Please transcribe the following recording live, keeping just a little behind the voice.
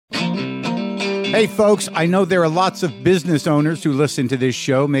Hey folks, I know there are lots of business owners who listen to this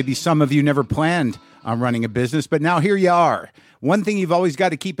show. Maybe some of you never planned on running a business, but now here you are. One thing you've always got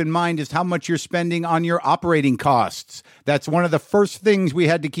to keep in mind is how much you're spending on your operating costs. That's one of the first things we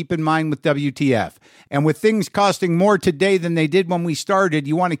had to keep in mind with WTF. And with things costing more today than they did when we started,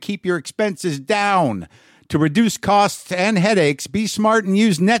 you want to keep your expenses down. To reduce costs and headaches, be smart and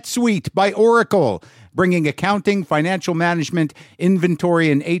use NetSuite by Oracle, bringing accounting, financial management,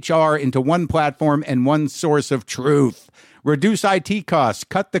 inventory, and HR into one platform and one source of truth. Reduce IT costs,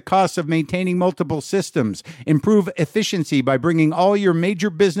 cut the costs of maintaining multiple systems, improve efficiency by bringing all your major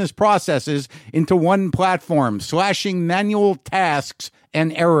business processes into one platform, slashing manual tasks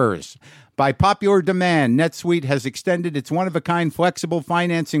and errors. By popular demand, NetSuite has extended its one-of-a-kind flexible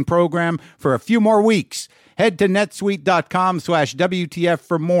financing program for a few more weeks. Head to netsuite.com/WTF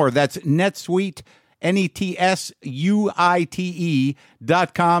for more. That's NetSuite,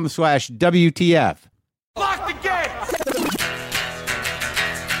 NetSuite.com/WTF. Lock the gate!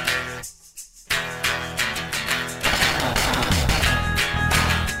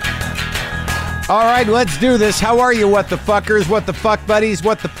 All right, let's do this. How are you, what the fuckers, what the fuck buddies,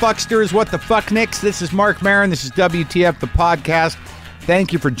 what the fucksters, what the fucknicks? This is Mark Maron. This is WTF, the podcast.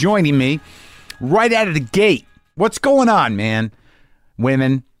 Thank you for joining me. Right out of the gate, what's going on, man?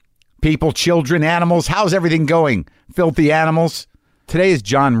 Women, people, children, animals, how's everything going? Filthy animals. Today is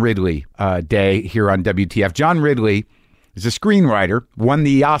John Ridley Day here on WTF. John Ridley is a screenwriter, won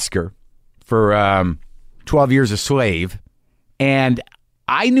the Oscar for 12 Years a Slave, and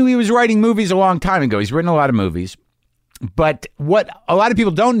I knew he was writing movies a long time ago. He's written a lot of movies. But what a lot of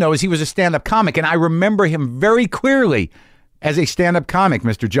people don't know is he was a stand-up comic, and I remember him very clearly as a stand-up comic,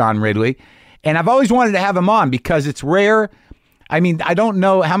 Mr. John Ridley. And I've always wanted to have him on because it's rare. I mean, I don't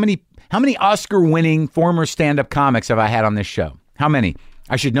know how many Oscar-winning former stand-up comics have I had on this show? How many?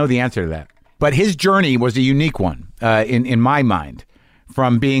 I should know the answer to that. But his journey was a unique one in my mind.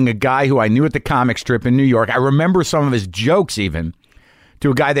 From being a guy who I knew at the comic strip in New York, I remember some of his jokes even, to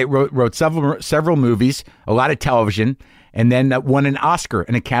a guy that wrote several movies, a lot of television, and then won an Oscar,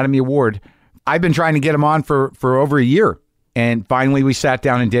 an Academy Award. I've been trying to get him on for over a year, and finally we sat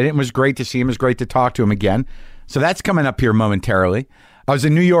down and did it. It was great to see him. It was great to talk to him again. So that's coming up here momentarily. I was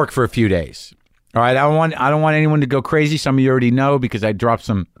in New York for a few days. All right, I don't want anyone to go crazy. Some of you already know because I dropped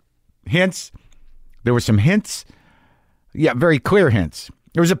some hints. There were some hints. Yeah, very clear hints.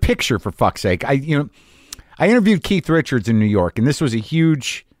 There was a picture, for fuck's sake. I interviewed Keith Richards in New York, and this was a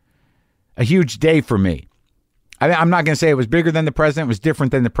huge day for me. I'm not going to say it was bigger than the president. It was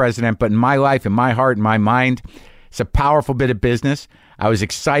different than the president, but in my life, in my heart, in my mind, it's a powerful bit of business. I was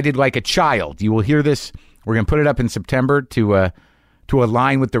excited like a child. You will hear this. We're going to put it up in September to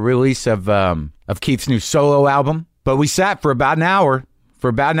align with the release of Keith's new solo album. But we sat for about an hour.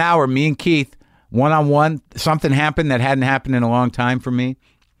 Me and Keith, one-on-one. Something happened that hadn't happened in a long time for me.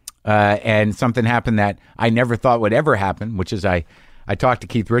 And something happened that I never thought would ever happen, which is I talked to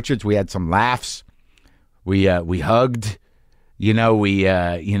Keith Richards. We had some laughs. We hugged.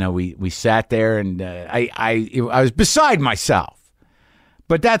 We sat there, and I was beside myself.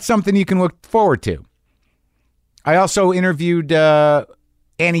 But that's something you can look forward to. I also interviewed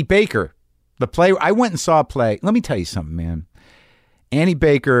Annie Baker, the play. I went and saw a play. Let me tell you something, man. Annie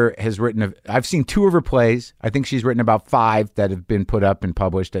Baker has written, I've seen 2 of her plays. I think she's written about 5 that have been put up and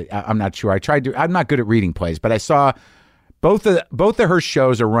published. I'm not sure. I'm not good at reading plays, but I saw both of her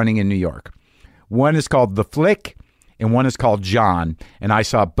shows are running in New York. One is called The Flick and one is called John, and I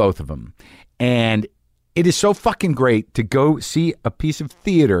saw both of them. And it is so fucking great to go see a piece of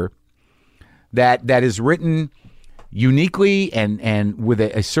theater that is written uniquely and with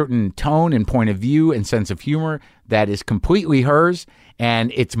a certain tone and point of view and sense of humor that is completely hers,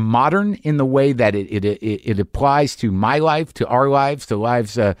 and it's modern in the way that it applies to my life, to our lives, to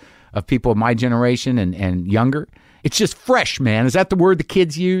lives of people of my generation and younger. It's just fresh, man. Is that the word the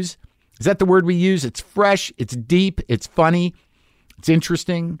kids use? Is that the word we use? It's fresh, it's deep, it's funny, it's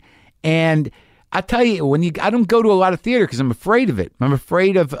interesting. And I tell you, I don't go to a lot of theater because I'm afraid of it. I'm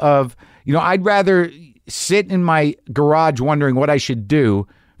afraid of I'd rather sit in my garage wondering what I should do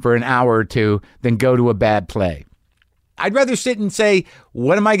for an hour or two than go to a bad play. I'd rather sit and say,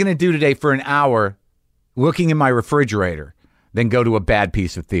 what am I going to do today for an hour looking in my refrigerator than go to a bad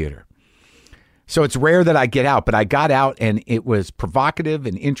piece of theater. So it's rare that I get out, but I got out and it was provocative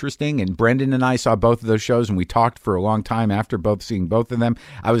and interesting. And Brendan and I saw both of those shows and we talked for a long time after seeing both of them.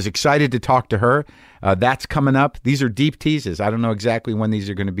 I was excited to talk to her. That's coming up. These are deep teases. I don't know exactly when these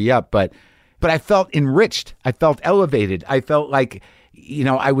are going to be up, but I felt enriched. I felt elevated. I felt like,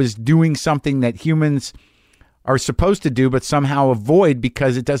 I was doing something that humans are supposed to do, but somehow avoid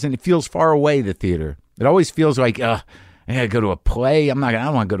because it feels far away, the theater. It always feels like, I gotta go to a play. I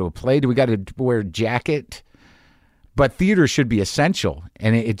don't want to go to a play. Do we got to wear a jacket? But theater should be essential,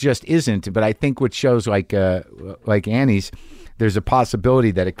 and it just isn't. But I think with shows like Annie's, there's a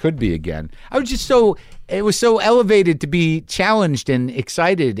possibility that it could be again. It was so elevated to be challenged and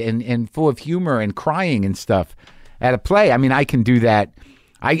excited and full of humor and crying and stuff at a play. I mean, I can do that.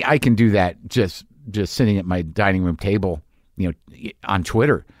 I can do that just sitting at my dining room table, on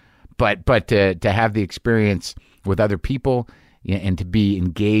Twitter. But to have the experience with other people and to be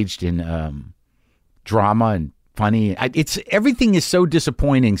engaged in drama and funny, everything is so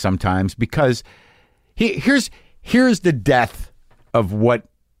disappointing sometimes because here's the death of what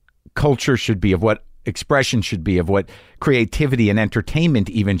culture should be, of what expression should be, of what creativity and entertainment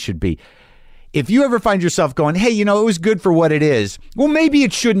even should be. If you ever find yourself going, hey, it was good for what it is, well, maybe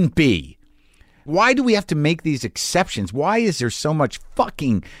it shouldn't be. Why do we have to make these exceptions? Why is there so much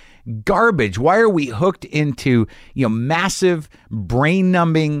fucking garbage? Why are we hooked into, massive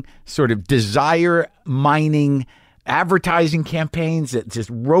brain-numbing sort of desire mining advertising campaigns that just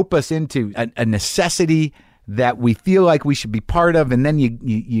rope us into a necessity that we feel like we should be part of, and then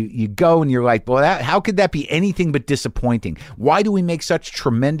you go and you're like, well, how could that be anything but disappointing? Why do we make such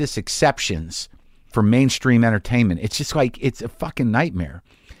tremendous exceptions for mainstream entertainment? It's just like, it's a fucking nightmare.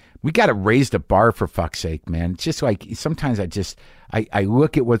 We got to raise the bar, for fuck's sake, man. It's just like, sometimes I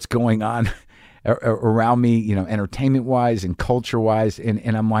look at what's going on around me, entertainment-wise and culture-wise,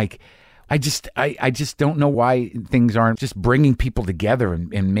 and I'm like, I just don't know why things aren't just bringing people together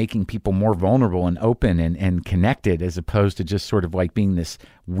and making people more vulnerable and open and connected, as opposed to just sort of like being this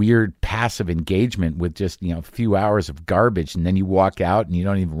weird passive engagement with just, a few hours of garbage, and then you walk out and you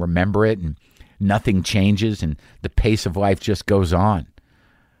don't even remember it and nothing changes and the pace of life just goes on.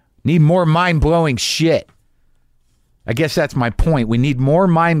 Need more mind-blowing shit. I guess that's my point. We need more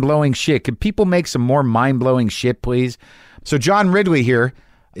mind-blowing shit. Could people make some more mind-blowing shit, please? So John Ridley here,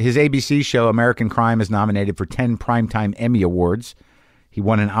 his ABC show, American Crime, is nominated for 10 Primetime Emmy Awards. He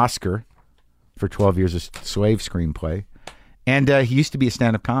won an Oscar for 12 Years a Slave screenplay. And he used to be a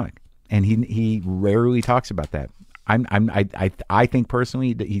stand-up comic. And he rarely talks about that. I think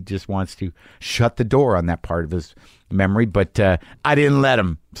personally that he just wants to shut the door on that part of his memory, but I didn't let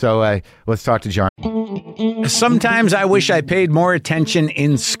him. So let's talk to John. Sometimes I wish I paid more attention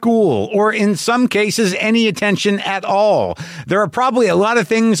in school, or in some cases, any attention at all. There are probably a lot of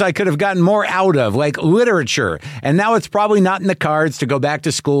things I could have gotten more out of, like literature, and now it's probably not in the cards to go back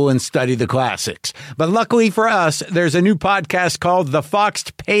to school and study the classics. But luckily for us, there's a new podcast called The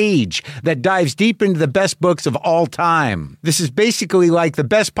Foxed Page that dives deep into the best books of all time. This is basically like the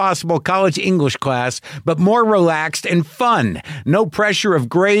best possible college English class, but more relaxed and fun. No pressure of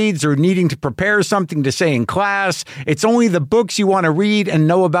grades or needing to prepare something to say in class. It's only the books you want to read and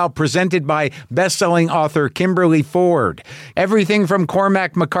know about, presented by best-selling author Kimberly Ford. Everything from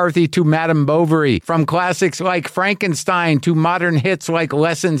Cormac McCarthy to Madame Bovary, from classics like Frankenstein to modern hits like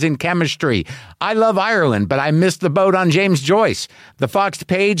Lessons in Chemistry. I love Ireland, but I missed the boat on James Joyce. The Foxed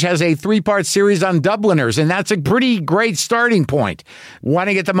Page has a 3-part series on Dubliners, and that's a pretty great starting point. Want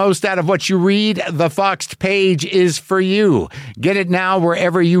to get the most out of what you read? The Foxed Page is for you. Get it now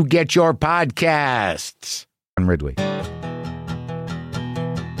wherever you get your podcasts. Ridley.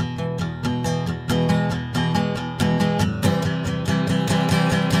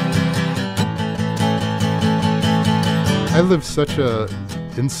 I live such a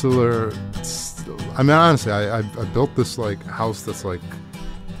insular. I mean, honestly, I built this like house that's like,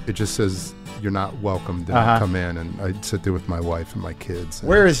 it just says you're not welcome to come in, and I sit there with my wife and my kids.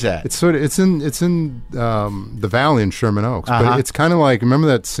 Where is that? It's sort of it's in the Valley in Sherman Oaks, but it's kind of like, remember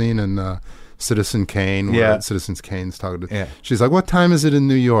that scene in Citizen Kane, where Citizen Kane's talking to, she's like, what time is it in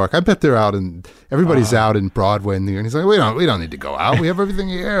New York? I bet they're out in, everybody's out in Broadway in New York. And he's like, we don't need to go out. We have everything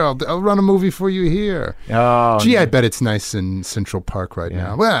here. I'll run a movie for you here. Gee, I bet it's nice in Central Park right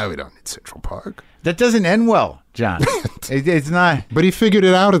now. Well, we don't need Central Park. That doesn't end well, John. It's not. But he figured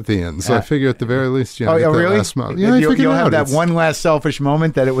it out at the end, so I figure at the very least, really? last month. Yeah, you'll have that one last selfish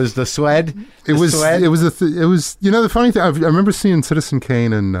moment that it was the sled. It was. The funny thing. I remember seeing Citizen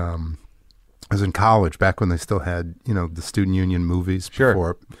Kane and. I was in college back when they still had, the student union movies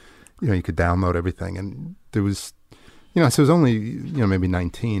before, you could download everything. And there was, so it was only, maybe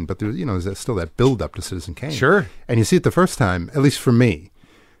 19, but there was, there's still that build up to Citizen Kane. Sure. And you see it the first time, at least for me,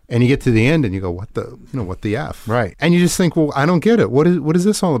 and you get to the end and you go, what the F? Right. And you just think, well, I don't get it. What is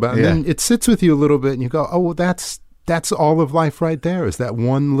this all about? And then it sits with you a little bit and you go, oh, well, that's all of life right there, is that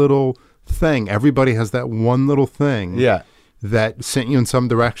one little thing. Everybody has that one little thing. Yeah. that sent you in some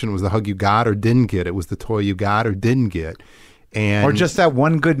direction. It was the hug you got or didn't get. It was the toy you got or didn't get. Or just that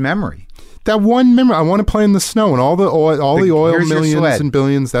one good memory. That one memory. I want to play in the snow, and all the oil millions and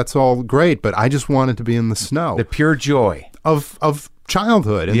billions. That's all great, but I just wanted to be in the snow. The pure joy of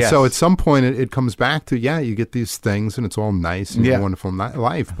childhood. And so at some point it comes back to, you get these things and it's all nice and a wonderful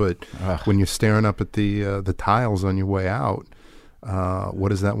life. But when you're staring up at the tiles on your way out,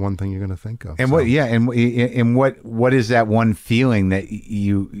 what is that one thing you're going to think of? And what is that one feeling that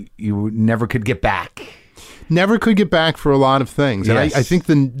you never could get back? Never could get back for a lot of things. Yes. And I think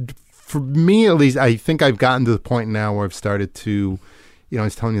for me at least, I think I've gotten to the point now where I've started to, I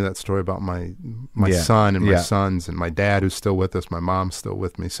was telling you that story about my son and my sons and my dad who's still with us, my mom's still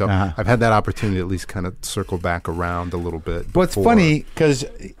with me. So I've had that opportunity to at least kind of circle back around a little bit. Well, it's funny because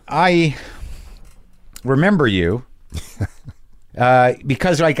I remember you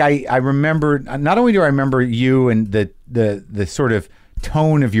because I remember, not only do I remember you and the sort of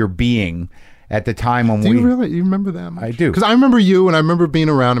tone of your being at the time when you remember that much? I do. Because I remember you and I remember being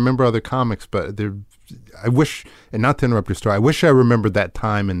around, I remember other comics, but I wish, and not to interrupt your story, I wish I remembered that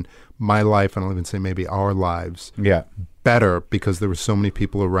time in my life, and I'll even say maybe our lives, better, because there were so many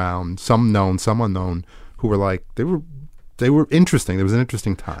people around, some known, some unknown, who were like, they were interesting. There was an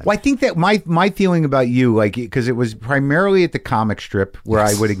interesting time. Well, I think that my feeling about you, because it was primarily at the comic strip where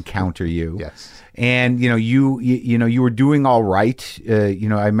I would encounter you. Yes. And you were doing all right. I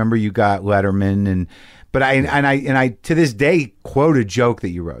remember you got Letterman, but I to this day quote a joke that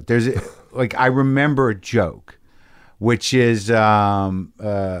you wrote. There's I remember a joke, which is there's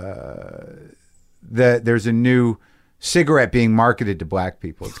a new cigarette being marketed to black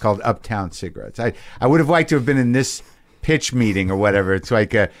people. It's called Uptown Cigarettes. I would have liked to have been in this pitch meeting or whatever. It's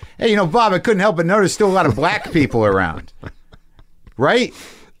like, hey, Bob, I couldn't help but notice still a lot of black people around. Right?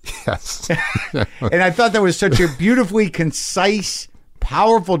 Yes. And I thought that was such a beautifully concise,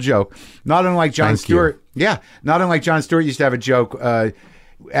 powerful joke. Not unlike Jon Stewart. Yeah. Not unlike Jon Stewart used to have a joke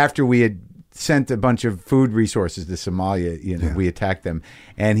after we had sent a bunch of food resources to Somalia. We attacked them.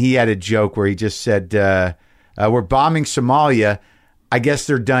 And he had a joke where he just said, we're bombing Somalia. I guess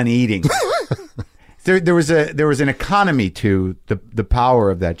they're done eating. There was an economy to the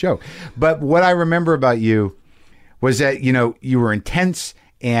power of that joke. But what I remember about you was that, you were intense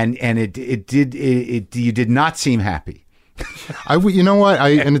and you did not seem happy.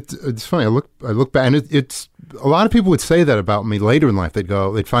 It's funny. I look back, and it's a lot of people would say that about me later in life.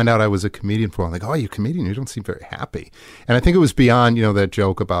 They'd find out I was a comedian for a while. They go, "Oh, you're a comedian. You don't seem very happy." And I think it was beyond, that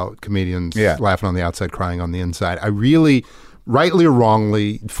joke about comedians laughing on the outside, crying on the inside. I really, rightly or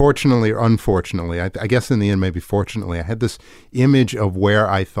wrongly, fortunately or unfortunately, I guess in the end, maybe fortunately, I had this image of where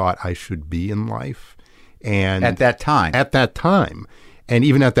I thought I should be in life. And at that time. And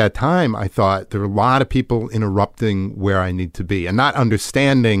even at that time, I thought there were a lot of people interrupting where I need to be and not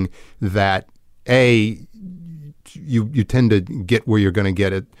understanding that, you tend to get where you're going to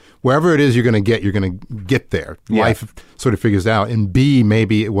get it. Wherever it is you're going to get there. Yeah. Life sort of figures out. And B,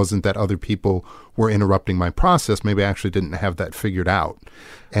 maybe it wasn't that other people were interrupting my process. Maybe I actually didn't have that figured out.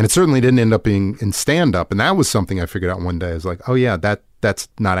 And it certainly didn't end up being in stand-up. And that was something I figured out one day. I was like, oh, yeah, that's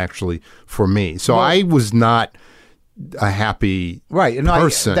not actually for me. So I was not a happy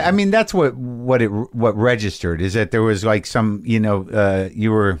person. I mean, that's what registered is that there was like some,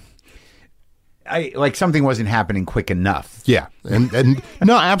 you were, like something wasn't happening quick enough. Yeah. And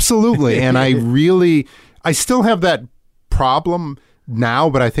no, absolutely. And I still have that problem now,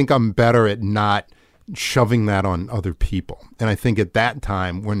 but I think I'm better at not shoving that on other people. And I think at that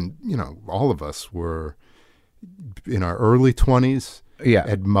time when, all of us were in our early 20s,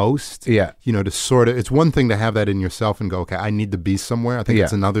 at most, to sort of, it's one thing to have that in yourself and go, okay, I need to be somewhere. I think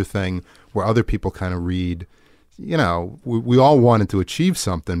it's another thing where other people kind of read, we all wanted to achieve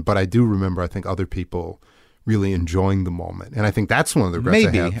something, but I do remember, I think other people really enjoying the moment. And I think that's one of the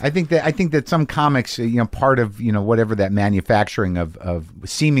regrets I have. I think that some comics, part of, whatever that manufacturing of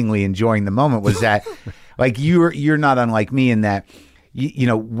seemingly enjoying the moment was that like you're not unlike me in that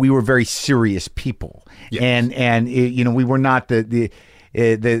we were very serious people. Yes. And we were not the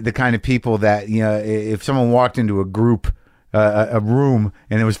kind of people that, if someone walked into a group, a room,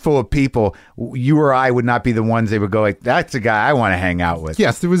 and it was full of people, you or I would not be the ones they would go like, that's a guy I want to hang out with.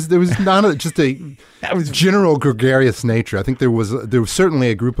 Yes, there was not just that was general gregarious nature. I think there was certainly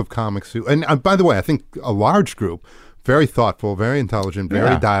a group of comics who, and by the way, I think a large group, very thoughtful, very intelligent,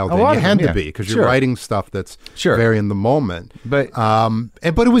 very dialed in. You had to be, because you're writing stuff that's very in the moment. But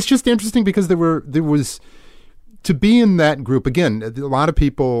but it was just interesting because there was to be in that group again. A lot of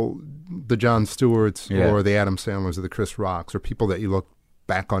people, the Jon Stewarts or the Adam Sandlers or the Chris Rocks, or people that you look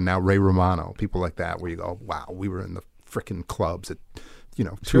back on now, Ray Romano, people like that, where you go, wow, we were in the freaking clubs at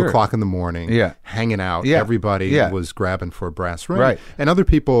 2 o'clock in the morning, hanging out. Everybody was grabbing for a brass ring. Right. And other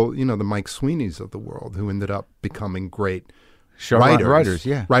people, the Mike Sweeneys of the world, who ended up becoming great writers,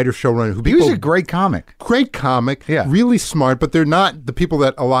 showrunners. He was a great comic. Really smart, but they're not the people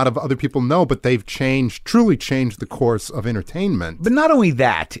that a lot of other people know, but they've truly changed the course of entertainment. But not only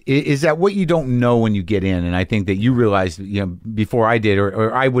that, is that what you don't know when you get in, and I think that you realized, before I did,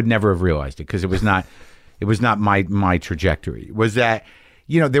 or I would never have realized it, because it was not my trajectory, was that,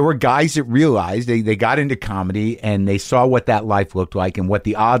 there were guys that realized they got into comedy and they saw what that life looked like and what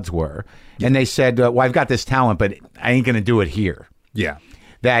the odds were. Yeah. And they said, well, I've got this talent, but I ain't going to do it here. Yeah.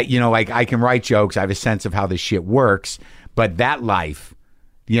 That, I can write jokes. I have a sense of how this shit works. But that life,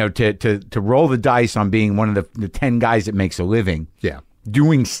 to roll the dice on being one of the 10 guys that makes a living. Yeah.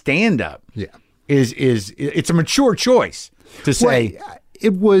 Doing stand-up. Yeah. It's a mature choice to say.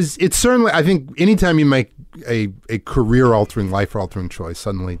 Well, it's certainly, I think anytime you make a career-altering, life-altering choice,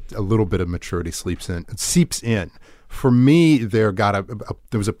 suddenly a little bit of maturity seeps in. For me, there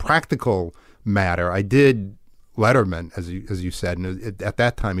was a practical matter. I did Letterman, as you said, and at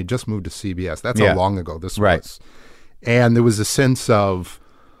that time he just moved to CBS. That's how long ago this was. And there was a sense of,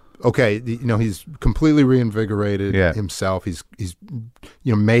 okay, he's completely reinvigorated himself. He's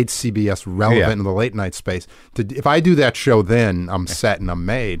made CBS relevant in the late night space. If I do that show, then I'm set and I'm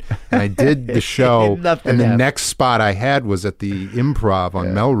made. And I did the show, and the next spot I had was at the Improv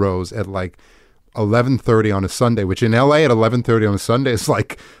on Melrose at like 11:30 on a Sunday, which in LA at 11:30 on a Sunday is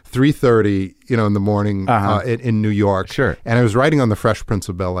like 3:30, in the morning in New York. Sure. And I was writing on The Fresh Prince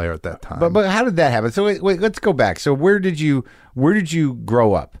of Bel-Air at that time. But how did that happen? So wait, let's go back. So where did you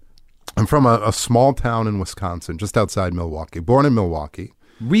grow up? I'm from a small town in Wisconsin, just outside Milwaukee. Born in Milwaukee.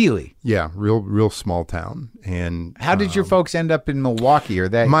 Really? Yeah, real small town. And how did your folks end up in Milwaukee? Or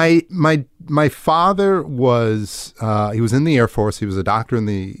that my father was he was in the Air Force. He was a doctor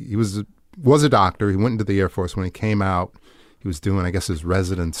he was a doctor. He went into the Air Force. When he came out, he was doing, I guess, his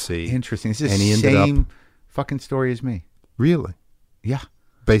residency. Interesting. It's the same fucking story as me. Really? Yeah.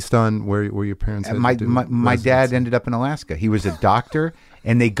 Based on where your parents had my dad ended up in Alaska. He was a doctor,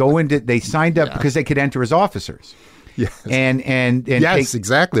 and they signed up because they could enter as officers. Yes. And yes,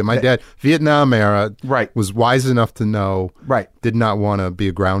 exactly. My dad, Vietnam era, was wise enough to know, did not want to be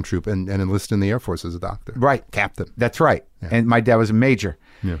a ground troop and enlist in the Air Force as a doctor. Right. Captain. That's right. Yeah. And my dad was a major.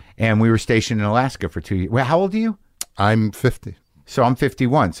 Yeah. And we were stationed in Alaska for 2 years. Well, how old are you? I'm 50. So I'm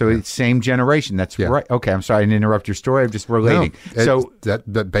 51. So it's same generation. That's right. Okay. I'm sorry I didn't interrupt your story. I'm just relating. No, so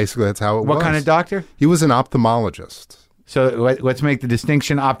that basically that's how it was. What kind of doctor? He was an ophthalmologist. So let's make the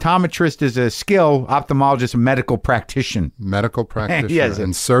distinction. Optometrist is a skill. Ophthalmologist, a medical practitioner. Medical practitioner yes,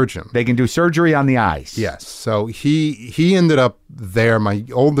 and surgeon. They can do surgery on the eyes. Yes. So he ended up there. My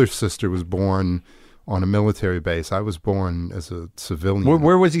older sister was born on a military base. I was born as a civilian.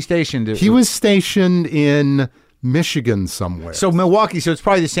 Where was he stationed? He was stationed in Michigan somewhere. So Milwaukee. So it's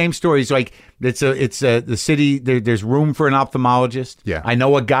probably the same story. It's like it's the city. There's room for an ophthalmologist. Yeah. I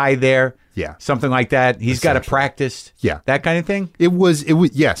know a guy there. Yeah. Something like that. He's got a practice. Yeah. That kind of thing. It was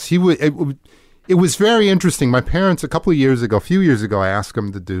yes. He would. It was very interesting. My parents, a few years ago, I asked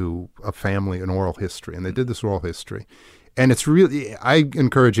them to do an oral history, and they did this oral history. And it's really, I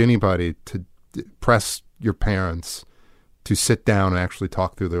encourage anybody to press your parents to sit down and actually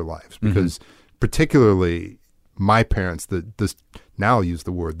talk through their lives, because particularly my parents, now I'll use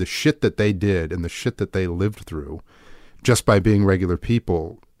the word, the shit that they did and the shit that they lived through just by being regular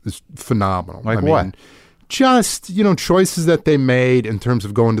people is phenomenal. Like what? Just, choices that they made in terms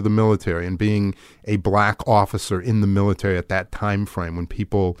of going to the military and being a black officer in the military at that time frame when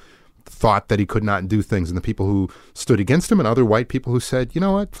people thought that he could not do things, and the people who stood against him and other white people who said, you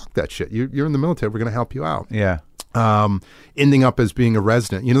know what, fuck that shit. You're in the military. We're going to help you out. Yeah. Ending up as being a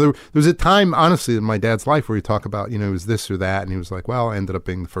resident. There was a time, honestly, in my dad's life where he talked about, it was this or that, and he was like, well, I ended up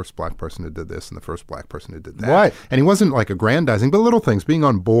being the first black person who did this and the first black person who did that. What? And he wasn't like aggrandizing, but little things, being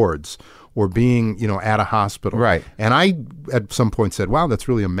on boards or being, at a hospital. Right. And I, at some point, said, wow, that's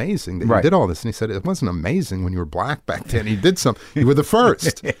really amazing that you did all this. And he said, it wasn't amazing when you were black back then. He did something. You were the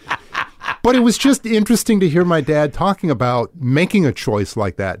first. But it was just interesting to hear my dad talking about making a choice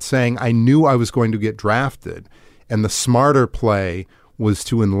like that, saying, I knew I was going to get drafted, and the smarter play was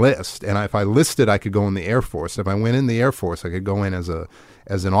to enlist. And if I enlisted, I could go in the Air Force. If I went in the Air Force, I could go in as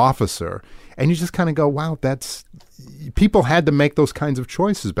an officer. And you just kind of go, wow, people had to make those kinds of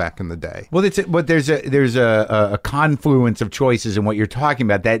choices back in the day. Well, but there's a confluence of choices in what you're talking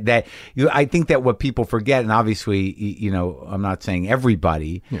about. I think that what people forget, and obviously, I'm not saying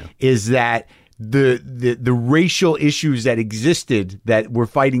everybody, is that the racial issues that existed that we're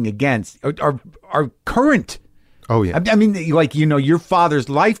fighting against are current. Oh, yeah. I mean, like, your father's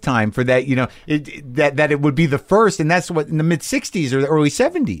lifetime for that, that it would be the first, and that's what in the mid 60s or the early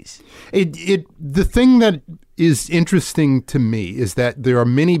 70s. The thing that is interesting to me is that there are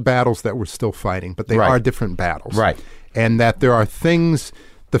many battles that we're still fighting, but they are different battles. Right. And that there are things,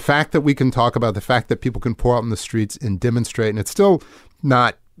 the fact that we can talk about, the fact that people can pour out in the streets and demonstrate, and it's still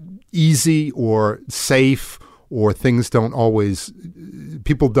not easy or safe, or things don't always,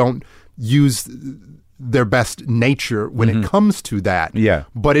 people don't use their best nature when it comes to that. Yeah.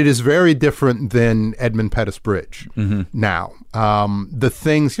 But it is very different than Edmund Pettus Bridge now. The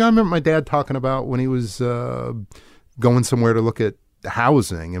things, I remember my dad talking about when he was going somewhere to look at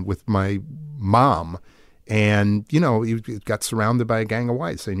housing and with my mom. And, he got surrounded by a gang of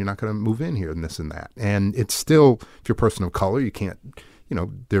whites saying, you're not going to move in here and this and that. And it's still, if you're a person of color, you can't,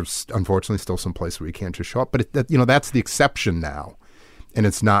 there's unfortunately still some place where you can't just show up. But, that's the exception now. And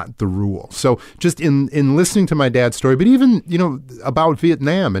it's not the rule. So just in listening to my dad's story, but even, about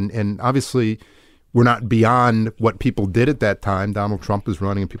Vietnam, and obviously we're not beyond what people did at that time. Donald Trump is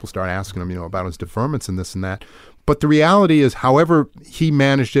running and people start asking him, about his deferments and this and that. But the reality is, however he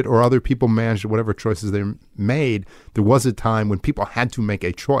managed it or other people managed it, whatever choices they made, there was a time when people had to make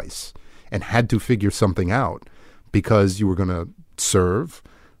a choice and had to figure something out because you were going to serve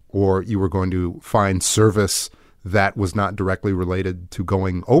or you were going to find service that was not directly related to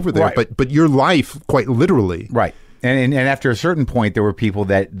going over there, but your life, quite literally. Right. And after a certain point, there were people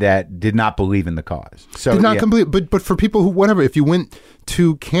that did not believe in the cause. So did not completely, but for people who, whatever, if you went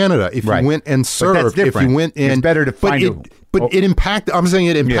to Canada, if you went and served, if you went in, it's better to find it impacted. I'm saying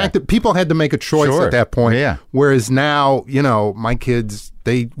it impacted. People had to make a choice at that point. Yeah. Whereas now, my kids,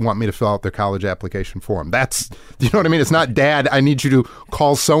 they want me to fill out their college application form. That's, you know what I mean? It's not, Dad, I need you to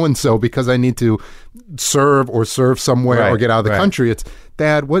call so and so because I need to serve somewhere or get out of the country. It's,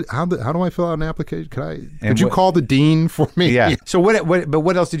 Dad, how do I fill out an application? Could you call the dean for me? Yeah. So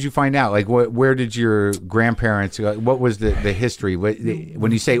what else did you find out? Like where did your grandparents, what was the history?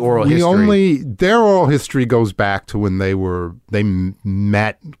 When you say oral history? Their oral history goes back to when they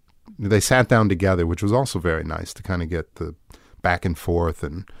met, they sat down together, which was also very nice to kind of get the back and forth.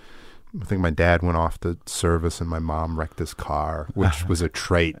 And I think my dad went off to service and my mom wrecked his car, which was a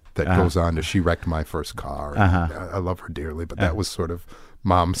trait that goes on to, she wrecked my first car. I love her dearly, but that was sort of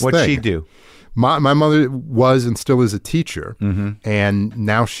mom's thing. What'd she do? My mother was and still is a teacher, and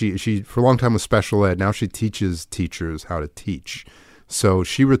now she for a long time was special ed. Now she teaches teachers how to teach. So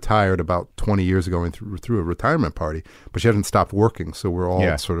she retired about 20 years ago and through a retirement party, but she hasn't stopped working. So we're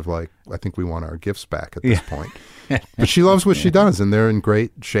all sort of like, I think we want our gifts back at this point. But she loves what she does, and they're in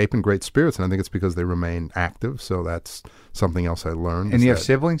great shape and great spirits, and I think it's because they remain active. So that's something else I learned. And you have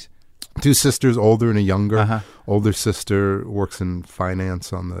siblings? 2 sisters, older and a younger. Older sister works in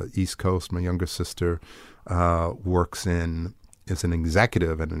finance on the East Coast. My younger sister is an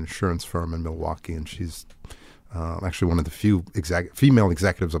executive at an insurance firm in Milwaukee, and she's actually one of the few female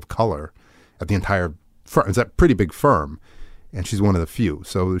executives of color at the entire firm. It's a pretty big firm, and she's one of the few.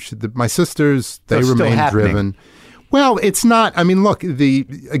 So my sisters, they remain driven. Well, it's not. I mean, look, you're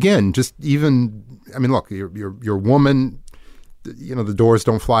a woman. The doors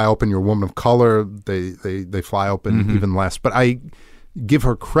don't fly open. You're a woman of color. They fly open even less. But I give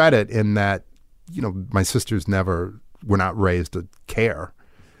her credit in that, my sisters were not raised to care.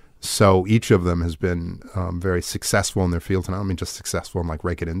 So each of them has been very successful in their fields, and I don't mean just successful in like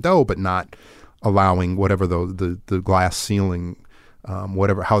rake it in dough, but not allowing whatever the glass ceiling,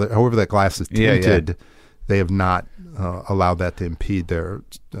 however that glass is tinted, they have not allowed that to impede their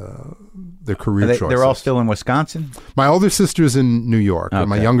career choices. They're all still in Wisconsin? My older sister's in New York, and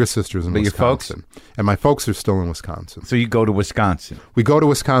my younger sister's in Wisconsin. Your folks? And my folks are still in Wisconsin. So you go to Wisconsin? We go to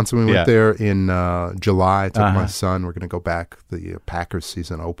Wisconsin. We went there in July. I took my son. We're going to go back the Packers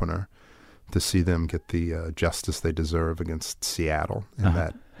season opener to see them get the justice they deserve against Seattle in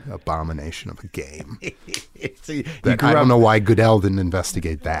that abomination of a game. I don't know why Goodell didn't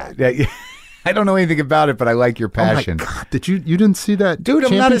investigate that. I don't know anything about it, but I like your passion. Oh my God! You didn't see that, dude?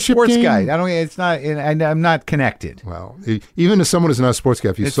 I'm not a sports game? guy. I'm not connected. Well, even as someone who's not a sports guy,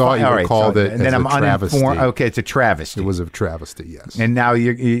 if you saw it, you would call it as a travesty. Okay, it's a travesty. It was a travesty, yes. And now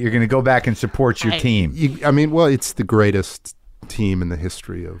you're going to go back and support your team. It's the greatest team in the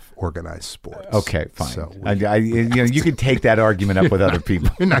history of organized sports. Okay, fine. So you can take that argument up with other people.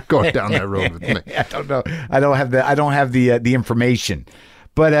 You're not going down that road with me. I don't know. I don't have the information.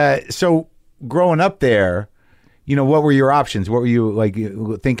 But so growing up there, what were your options? What were you like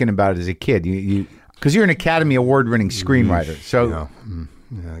thinking about as a kid? You because you're an Academy Award-winning screenwriter. So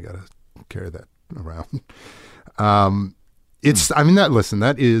I got to carry that around. It's, I mean,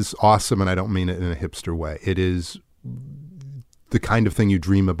 that is awesome, and I don't mean it in a hipster way. It is the kind of thing you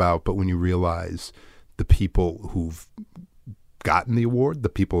dream about, but when you realize the people who've gotten the award, the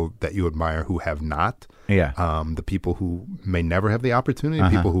people that you admire who have not, the people who may never have the opportunity,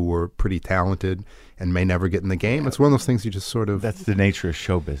 people who were pretty talented and may never get in the game. It's one of those things you just sort of... That's the nature of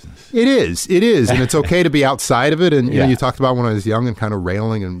show business. It is, and it's okay to be outside of it. And you know, you talked about when I was young and kind of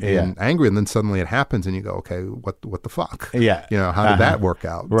railing and angry, and then suddenly it happens, and you go, okay, what the fuck? Yeah, you know, how did that work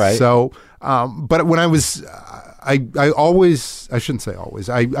out? Right. So, but when I was, I always, I shouldn't say always.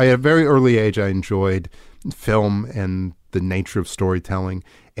 I at a very early age, I enjoyed film and the nature of storytelling.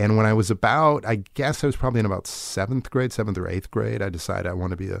 And when I was about, I guess I was probably in about seventh or 8th grade, I decided I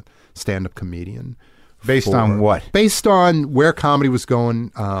want to be a stand-up comedian. Based on what? Based on where comedy was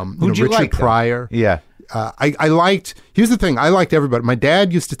going. Who'd you Richard like, Pryor. Yeah. I liked, here's the thing, I liked everybody. My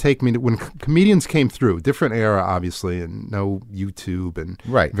dad used to take me to, when comedians came through, different era, obviously, and no YouTube and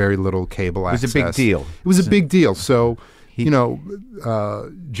very little cable access. It was a big deal. It was a big deal. So, you know,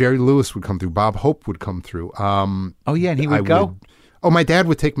 Jerry Lewis would come through. Bob Hope would come through. And he would go? My dad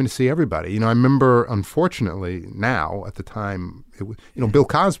would take me to see everybody. You know, I remember, unfortunately, now, at the time, Bill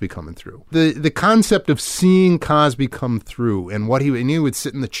Cosby coming through. The concept of seeing Cosby come through and he would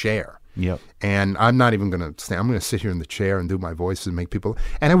sit in the chair. Yep. And I'm not even going to stand. I'm going to sit here in the chair and do my voices and make people.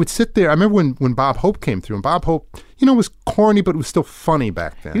 And I would sit there. I remember when Bob Hope came through, and Bob Hope, was corny, but it was still funny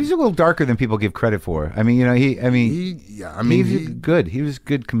back then. He was a little darker than people give credit for. I mean, he was good. He was a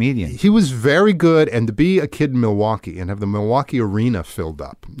good comedian. He was very good, and to be a kid in Milwaukee and have the Milwaukee Arena filled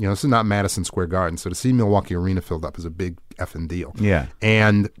up. This is not Madison Square Garden, so to see Milwaukee Arena filled up is a big effing deal. Yeah.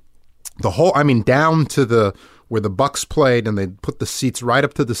 And the whole, down to where the Bucks played, and they'd put the seats right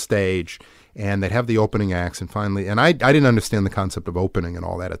up to the stage, and they'd have the opening acts, and finally, and I didn't understand the concept of opening and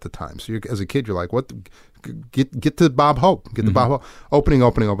all that at the time. So as a kid, you're like, what? Get to Bob Hope. Get to Bob Hope. Opening.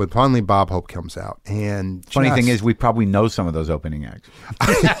 Finally, Bob Hope comes out. And funny thing is, we probably know some of those opening acts.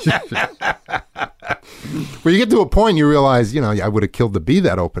 Well, you get to a point, you realize, I would have killed to be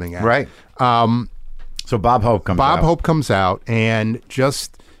that opening act. Right. So Bob Hope comes out. Bob Hope comes out and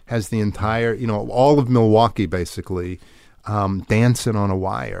just has the entire, all of Milwaukee basically dancing on a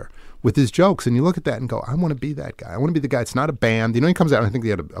wire with his jokes. And you look at that and go, I want to be that guy. I want to be the guy. It's not a band. He comes out, and I think they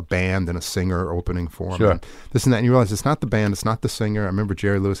had a band and a singer opening for him. Sure. And this and that. And you realize it's not the band. It's not the singer. I remember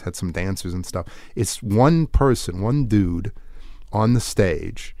Jerry Lewis had some dancers and stuff. It's one person, one dude on the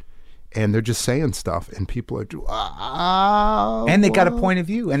stage, and they're just saying stuff, and people are, and they got a point of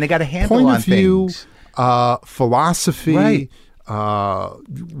view, and they got a handle on things. Philosophy. Right.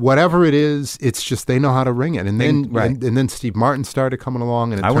 Whatever it is, it's just they know how to ring it. And then and then Steve Martin started coming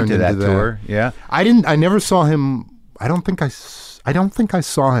along, and it went turned to into that tour. Yeah, I never saw him. I don't think I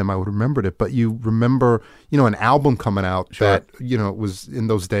saw him. I would have remembered it, but you remember, an album coming out that it was in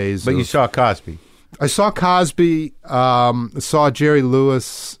those days. But you saw Cosby. I saw Cosby. Saw Jerry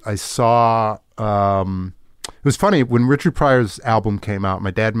Lewis. I saw. It was funny when Richard Pryor's album came out.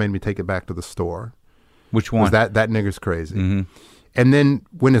 My dad made me take it back to the store. Which one? That Nigger's Crazy. Mm-hmm. And then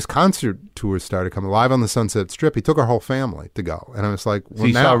when his concert tours started coming, Live on the Sunset Strip, he took our whole family to go. And I was like, so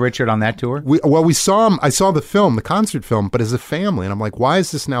you saw Richard on that tour? We saw him. I saw the film, the concert film, but as a family. And I'm like, why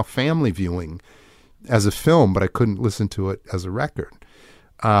is this now family viewing as a film, but I couldn't listen to it as a record?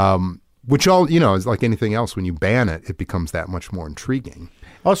 Which is like anything else. When you ban it, it becomes that much more intriguing.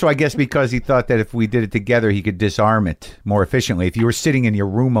 Also, I guess because he thought that if we did it together, he could disarm it more efficiently. If you were sitting in your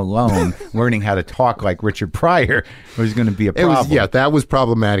room alone, learning how to talk like Richard Pryor, it was going to be a problem. That was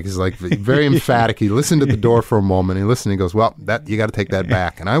problematic. He's like very emphatic. He listened at the door for a moment. He listened. He goes, "Well, you got to take that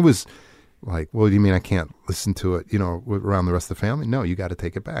back." And I was like, "Well, do you mean I can't listen to it? Around the rest of the family? No, you got to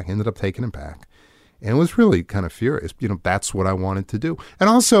take it back." Ended up taking it back. And it was really kind of furious. That's what I wanted to do. And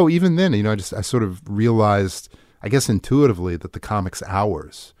also, even then, I sort of realized, I guess intuitively, that the comics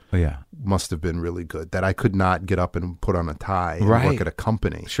hours must have been really good. That I could not get up and put on a tie and work at a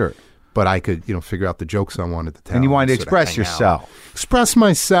company. Sure. But I could, figure out the jokes I wanted to tell. And you wanted to express yourself. Express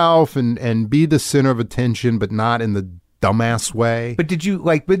myself and be the center of attention, but not in the dumbass way. But did you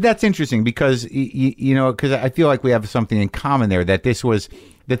but that's interesting because, because I feel like we have something in common there, that this was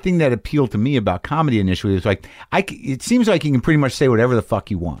the thing that appealed to me about comedy initially. Was like, it seems like you can pretty much say whatever the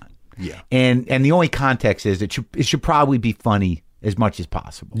fuck you want. Yeah. And the only context is that it should probably be funny as much as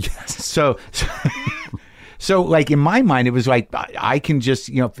possible. Yes. So like in my mind, it was like I can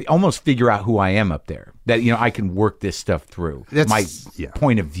just, almost figure out who I am up there. That, I can work this stuff through. That's my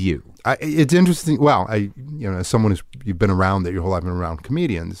point of view. It's interesting. Well, as someone you've been around that your whole life, been around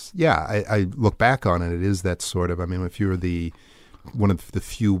comedians. Yeah, I look back on it. It is that sort of, if you're the one of the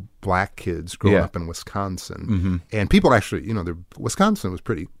few black kids growing up in Wisconsin. And people actually, Wisconsin was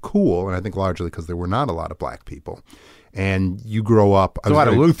pretty cool, and I think largely because there were not a lot of black people. And you grow up. There's a lot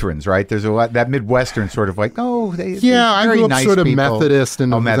of Lutherans, right? There's a lot, that Midwestern sort of like, I grew up nice sort of people. Methodist,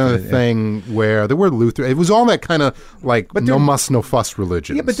 and another thing where there were Lutheran. It was all that kind of like no muss, no fuss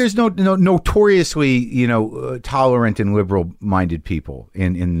religion. Yeah, but there's no notoriously, tolerant and liberal-minded people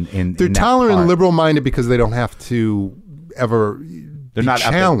in They're in tolerant and liberal-minded because they don't have to ever. They're not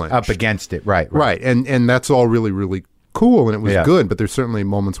challenged. up against it, right? And that's all really, really cool, and it was good. But there's certainly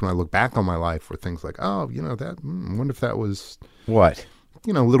moments when I look back on my life where things like, I wonder if that was what.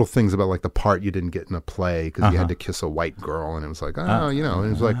 Little things about like the part you didn't get in a play because you had to kiss a white girl, and it was like, and it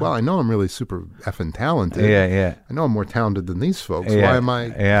was like, well, I know I'm really super effing talented. Yeah. I know I'm more talented than these folks. Why am I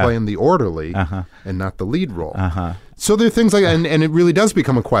playing the orderly and not the lead role? So there are things like, and it really does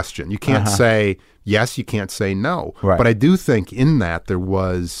become a question. You can't say yes, you can't say no. Right. But I do think in that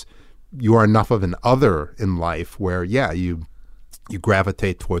you are enough of an other in life where, you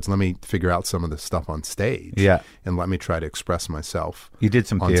gravitate towards, let me figure out some of this stuff on stage. Yeah. And let me try to express myself. You did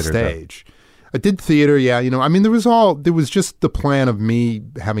some on theater stage. I did theater, there was just the plan of me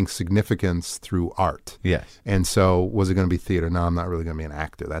having significance through art. Yes. And so was it going to be theater? No, I'm not really going to be an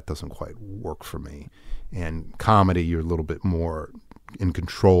actor. That doesn't quite work for me. And comedy, you're a little bit more in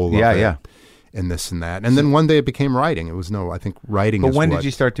control of it. And this and that. And then one day it became writing. It was I think writing But when did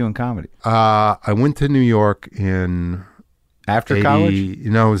you start doing comedy? I went to New York in... After college?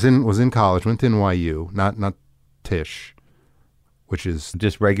 No, was in college. Went to NYU, not Tisch, which is...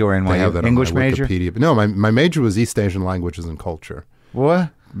 Just regular NYU? English major? Wikipedia. No, my major was East Asian Languages and Culture.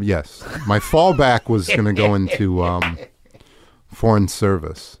 What? Yes. My fallback was going to go into foreign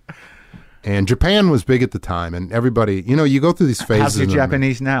service. And Japan was big at the time, and everybody... you go through these phases... How's your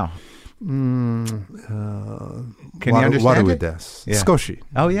Japanese now? Can you understand it? Skoshi.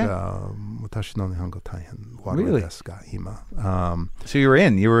 Oh, yeah? Really? So you were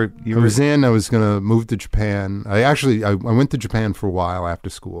in. I was in. I was going to move to Japan. I went to Japan for a while after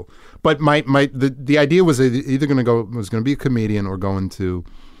school. But the idea was either going to be a comedian or go into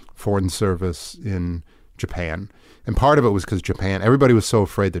foreign service in Japan. And part of it was because everybody was so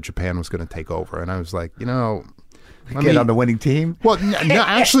afraid that Japan was going to take over. And I was like, get on the winning team? Well, no,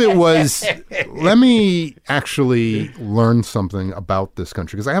 actually it was, let me actually learn something about this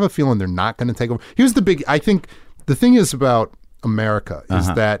country because I have a feeling they're not going to take over. I think the thing is about America is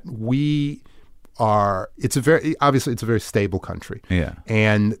that it's a very stable country. Yeah.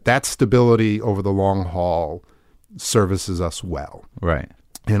 And that stability over the long haul services us well. Right.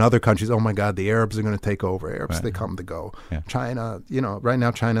 In other countries, oh my God, the Arabs are going to take over. Arabs, they come to go. Yeah. China, right now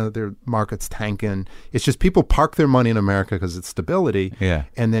China, their market's tanking. It's just people park their money in America because it's stability. Yeah.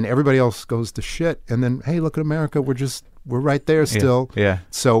 And then everybody else goes to shit. And then, hey, look at America. We're right there still. Yeah.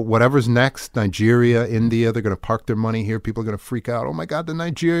 So whatever's next, Nigeria, India, they're going to park their money here. People are going to freak out. Oh my God, the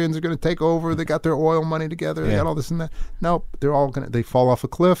Nigerians are going to take over. They got their oil money together. They got all this and that. Nope. They're all they fall off a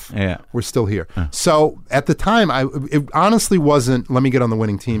cliff. Yeah. We're still here. So at the time, it honestly wasn't, let me get on the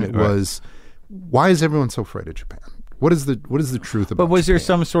winning team. It was, why is everyone so afraid of Japan? What is the truth about But was Japan? there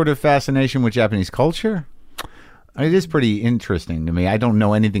some sort of fascination with Japanese culture? It is pretty interesting to me. I don't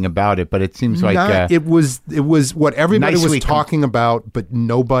know anything about it, but it seems like it was what everybody was talking about, but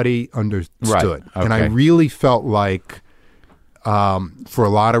nobody understood. Right. Okay. And I really felt like, for a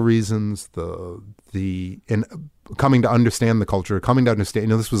lot of reasons, and coming to understand the culture, coming to understand,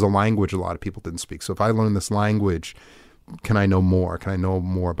 this was a language a lot of people didn't speak. So if I learn this language, can I know more? Can I know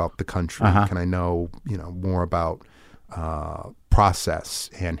more about the country? Can I know more about process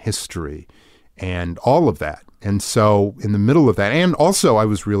and history and all of that? And so in the middle of that, and also I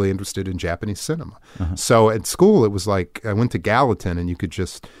was really interested in Japanese cinema. So at school, it was like I went to Gallatin, and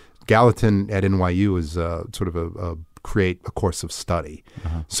Gallatin at NYU is sort of a create a course of study.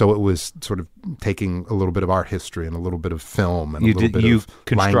 So it was sort of taking a little bit of art history and a little bit of film and a little bit of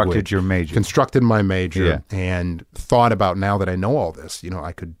constructed language. Your major. Constructed my major and thought about, now that I know all this, it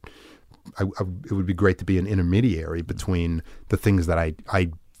would be great to be an intermediary between the things that I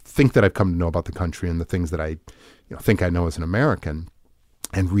think that I've come to know about the country and the things that I think I know as an American,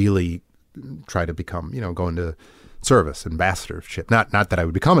 and really try to become, go into service, ambassadorship. Not that I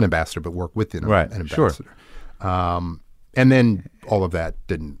would become an ambassador, but work with an ambassador. Sure. And then all of that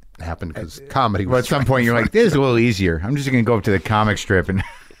didn't happen because comedy was... Well, at some point you're like, this is a little easier. I'm just going to go up to the comic strip and...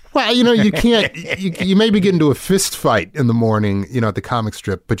 Well, you can't... You maybe get into a fist fight in the morning, at the comic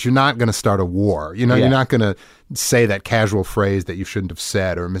strip, but you're not going to start a war. You're not going to say that casual phrase that you shouldn't have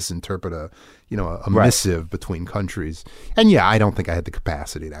said or misinterpret a missive between countries. And I don't think I had the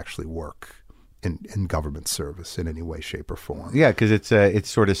capacity to actually work in government service in any way, shape, or form. Yeah, because it's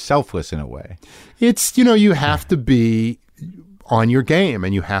sort of selfless in a way. It's, you have to be on your game,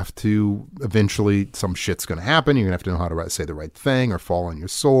 and you have to eventually, some shit's going to happen. You're going to have to know how to say the right thing or fall on your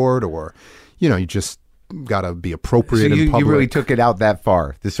sword, or, you just got to be appropriate in public. You really took it out that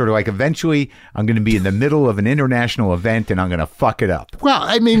far. This sort of like, eventually I'm going to be in the middle of an international event and I'm going to fuck it up. Well,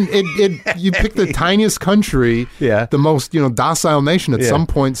 I mean, you pick the tiniest country, the most, docile nation. At some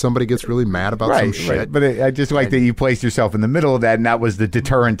point, somebody gets really mad about some shit. Right. But I just like that you placed yourself in the middle of that, and that was the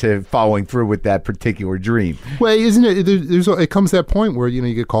deterrent to following through with that particular dream. Well, isn't it? It comes to that point where,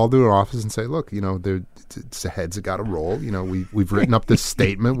 you get called to an office and say, look, it's the heads that got to roll. We've written up this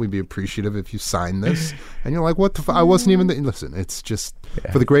statement. We'd be appreciative if you sign this. And you're like, what the I wasn't even listen, it's just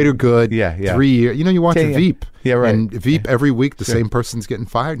for the greater good. 3 years. You watch Veep. Yeah, right. And Veep every week, the same person's getting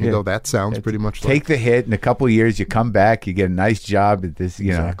fired. And you go, that sounds pretty much take the hit. In a couple of years, you come back, you get a nice job at this,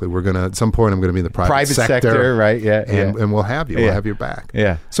 Exactly. We're going to, at some point, I'm going to be in the private sector. Right? Yeah. And we'll have you. We'll have your back.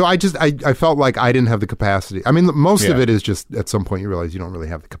 Yeah. So I felt like I didn't have the capacity. I mean, most of it is just at some point you realize you don't really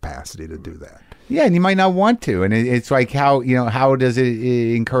have the capacity to do that. Yeah, and you might not want to, and it's like how does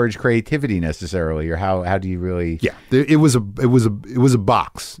it encourage creativity necessarily, or how do you really? Yeah, it was a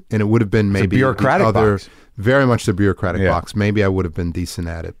box, and it would have been maybe a bureaucratic box. Very much the bureaucratic box. Maybe I would have been decent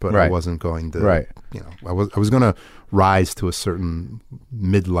at it, but I wasn't going to. Right. I was going to rise to a certain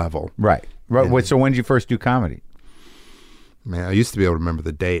mid-level. Right. So when did you first do comedy? Man, I used to be able to remember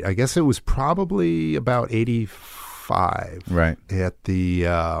the date. I guess it was probably about 85. Right. At the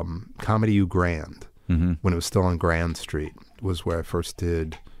Comedy U Grand, when it was still on Grand Street, was where I first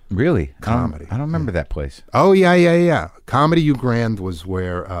did comedy. I don't remember that place. Oh, yeah. Comedy U Grand was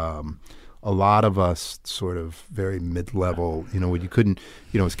where a lot of us sort of very mid-level, when you couldn't,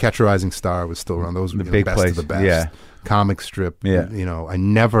 it was Catch a Rising Star was still around. Those were the big best place. of the best. Yeah. Comic Strip. Yeah. I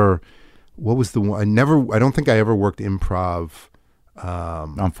never, what was the one? I don't think I ever worked improv.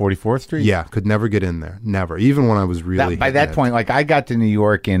 On 44th Street? Yeah, could never get in there. Never. Even when I was really... by that point, like I got to New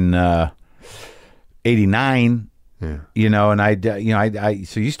York in 89, and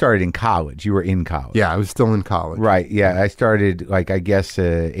so you started in college. You were in college. Yeah, I was still in college. Right, yeah. I started,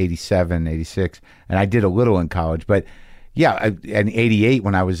 87, 86, and I did a little in college. But, and 88,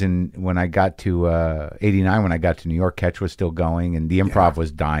 when I got to 89, when I got to New York, Catch was still going, and the improv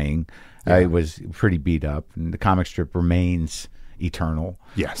was dying. It was pretty beat up, and the comic strip remains eternal.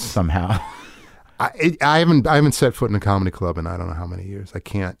 Yes, somehow. I haven't set foot in a comedy club in I don't know how many years. I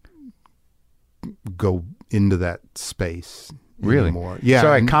can't go into that space anymore. Yeah.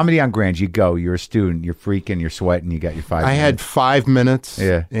 So at Comedy on Grand, you go. You're a student. You're freaking. You're sweating. You got your 5 minutes. I had 5 minutes.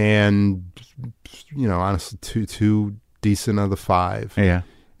 Yeah. And honestly, two decent of the 5. Yeah.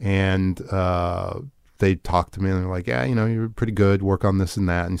 And they talked to me and they're like, yeah, you're pretty good. Work on this and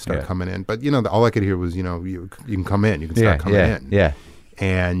that, and you start coming in. But all I could hear was, you can come in. You can start coming in. Yeah.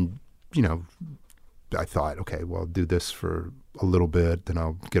 And I thought, okay, well, I'll do this for a little bit, then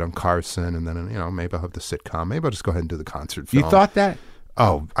I'll get on Carson, and then maybe I'll have the sitcom. Maybe I'll just go ahead and do the concert film. You thought that?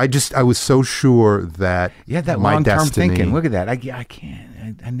 Oh, I was so sure that that my long-term destiny, thinking. Look at that. I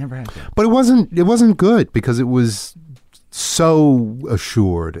can't. I never had that. But it wasn't good because it was so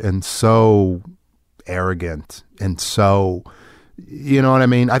assured and so arrogant and so, you know what I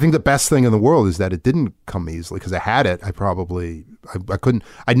mean? I think the best thing in the world is that it didn't come easily, because I had it. I couldn't.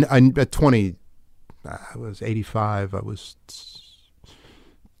 At 20, I was 85. I was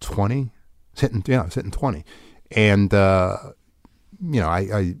 20. I was hitting 20, and I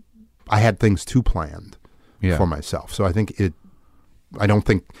had things too planned for myself. So I think I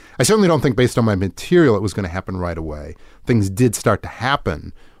certainly don't think based on my material it was going to happen right away. Things did start to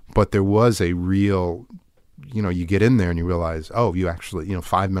happen, but there was a real, you get in there and you realize, oh, you actually,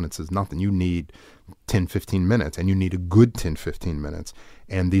 5 minutes is nothing. You need 10, 15 minutes, and you need a good 10, 15 minutes.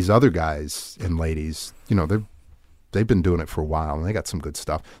 And these other guys and ladies, they've been doing it for a while, and they got some good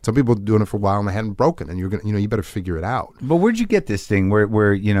stuff. Some people doing it for a while and they hadn't broken, and you're gonna, you better figure it out. But where'd you get this thing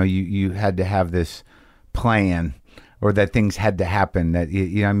where you had to have this plan, or that things had to happen? That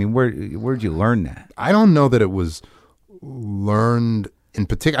where'd you learn that? I don't know that it was learned in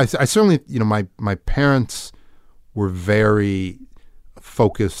particular. I certainly, my parents were very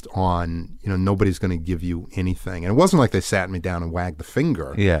focused on, nobody's going to give you anything. And it wasn't like they sat me down and wagged the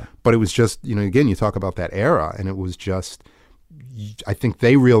finger. Yeah. But it was just, again, you talk about that era, and it was just, I think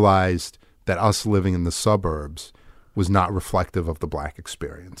they realized that us living in the suburbs was not reflective of the black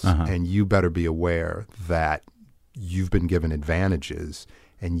experience. Uh-huh. And you better be aware that you've been given advantages,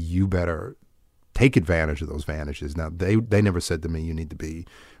 and you better take advantage of those advantages. Now, they never said to me, you need to be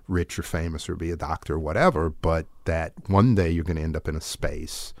rich or famous or be a doctor or whatever, but that one day you're going to end up in a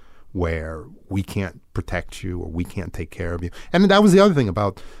space where we can't protect you or we can't take care of you. And that was the other thing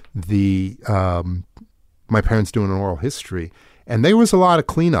about the my parents doing an oral history. And there was a lot of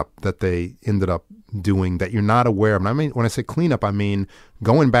cleanup that they ended up doing that you're not aware of. And I mean, when I say cleanup, I mean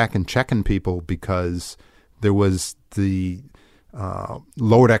going back and checking people because there was the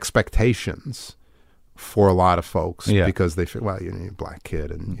lowered expectations for a lot of folks because they feel, well, you're a black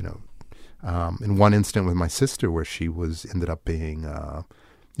kid. And, in one instant with my sister where she ended up being,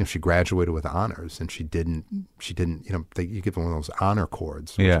 she graduated with honors and she didn't, you give them one of those honor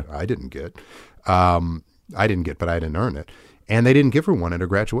cords, which I didn't get. But I didn't earn it. And they didn't give her one at her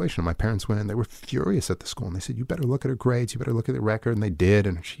graduation. My parents went in, they were furious at the school. And they said, you better look at her grades. You better look at the record. And they did.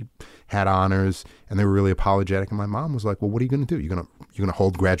 And she had honors. And they were really apologetic. And my mom was like, well, what are you going to do? You're going to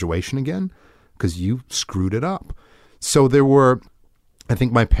hold graduation again? Because you screwed it up. So I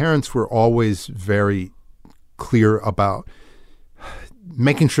think my parents were always very clear about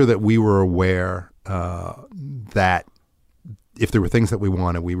making sure that we were aware that if there were things that we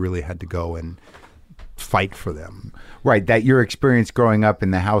wanted, we really had to go and fight for them. Right. That your experience growing up in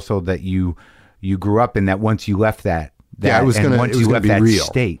the household that you grew up in, that once you left that it was going to be real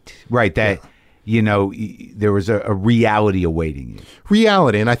state, right? That there was a reality awaiting you.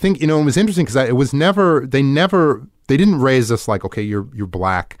 Reality, and I think it was interesting because it was never they didn't raise us like, okay, you're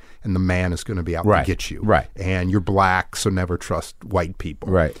black and the man is going to be out to get you, right? And you're black, so never trust white people,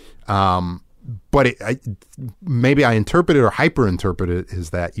 right? But maybe I interpret it or hyper interpret it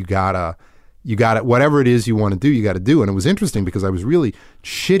is that you gotta whatever it is you want to do, you got to do. And it was interesting because I was really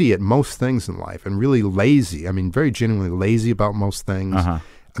shitty at most things in life and really lazy. I mean, very genuinely lazy about most things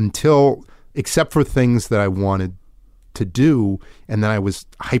except for things that I wanted to do. And then I was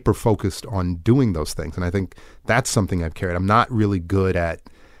hyper focused on doing those things. And I think that's something I've carried. I'm not really good at,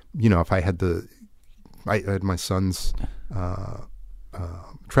 if I had my son's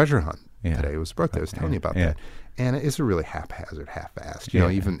treasure hunt today. It was his birthday. I was telling you about that. And it's a really haphazard,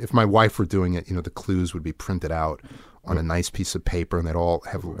 half-assed. Even if my wife were doing it, the clues would be printed out on a nice piece of paper, and they'd all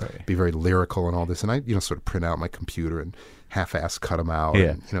be very lyrical and all this. And I, sort of print out my computer and half-ass cut them out,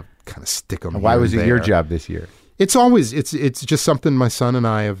 and kind of stick them. Why was it your job this year? It's always it's just something my son and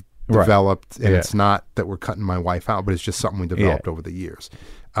I have developed, and it's not that we're cutting my wife out, but it's just something we developed over the years.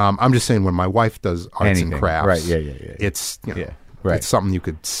 I'm just saying when my wife does arts and crafts, it's it's something you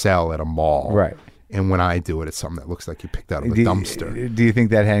could sell at a mall, right? And when I do it, it's something that looks like you picked out of a dumpster. Do you think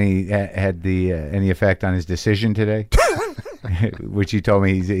that had any effect on his decision today? Which you told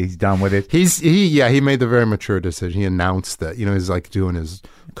me he's done with it. He made the very mature decision. He announced that he's like doing his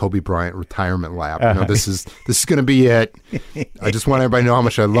Kobe Bryant retirement lap. This is going to be it. I just want everybody to know how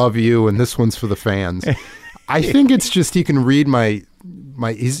much I love you, and this one's for the fans. I think it's just he can read my.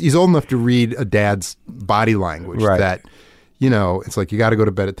 He's old enough to read a dad's body language that. It's like you got to go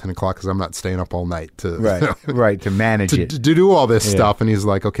to bed at 10 o'clock because I'm not staying up all night to to manage it, to do all this stuff. And he's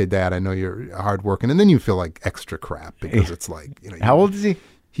like, okay, Dad, I know you're hardworking. And then you feel like extra crap because it's like, how old is he?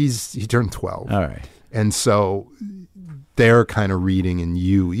 He turned 12. All right. And so they're kind of reading, and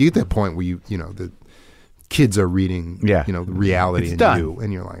you get that point where the kids are reading, the reality in you,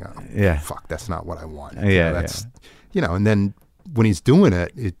 and you're like, oh, fuck, that's not what I want. That's and then when he's doing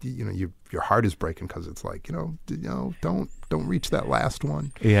it, your heart is breaking because it's like, don't reach that last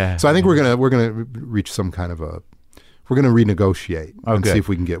one. Yeah. So I think we're gonna reach some kind of we're gonna renegotiate and see if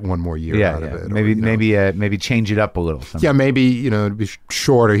we can get one more year out of it. Maybe change it up a little. Sometime. Yeah, maybe it'd be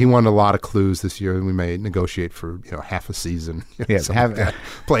shorter. He wanted a lot of clues this year, and we may negotiate for half a season.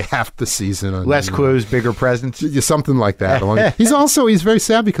 Play half the season. On, less clues, bigger presents. Something like that. He's very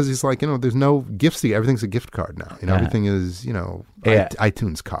sad because he's like, there's no gifts. Everything's a gift card now. Everything is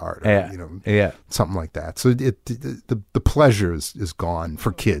iTunes card. Or, something like that. So the pleasure is gone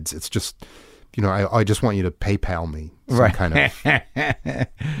for kids. It's just. I just want you to PayPal me some kind of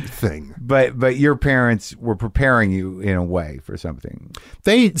thing. But your parents were preparing you in a way for something.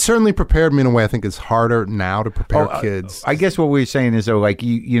 They certainly prepared me in a way I think is harder now to prepare kids. I guess what we were saying is, though, like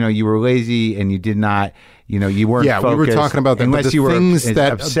you were lazy and you did not, you weren't focused. We were talking about that. Unless but the you were things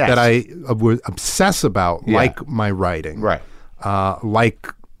obsessed. that I would obsess about, like my writing, right?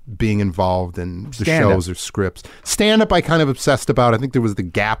 Like being involved in the Stand-up. shows or scripts. Stand-up I kind of obsessed about. I think there was the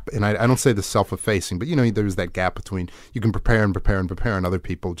gap, and I don't say the self-effacing, but there's that gap between you can prepare and other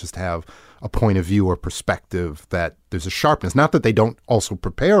people just have a point of view or perspective that there's a sharpness. Not that they don't also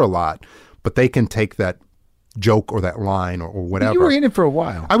prepare a lot, but they can take that joke or that line or whatever. You were in it for a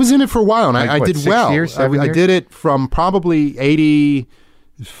while. I was in it for a while, and I did 6 well. years, 7 years? I did it from probably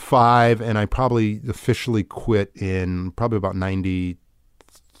 85, and I probably officially quit in probably about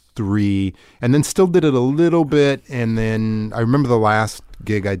 93, and then still did it a little bit. And then I remember the last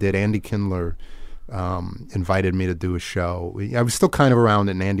gig I did. Andy Kindler invited me to do a show. I was still kind of around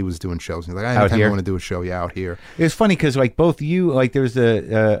it, and Andy was doing shows. He's like, I want to do a show. Yeah, out here. It was funny because like both you, like there's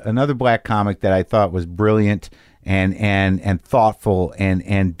another black comic that I thought was brilliant and thoughtful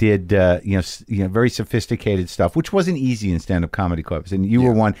and did very sophisticated stuff, which wasn't easy in stand-up comedy clubs. And you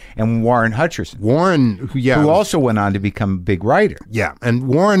were one, and Warren Hutcherson, who also went on to become a big writer. Yeah, and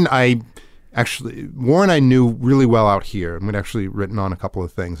Warren I knew really well out here, and we'd actually written on a couple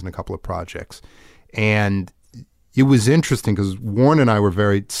of things and a couple of projects. And it was interesting because Warren and I were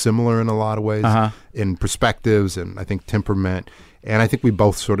very similar in a lot of ways, in perspectives and I think temperament. And I think we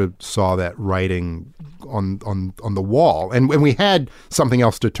both sort of saw that writing on the wall. And we had something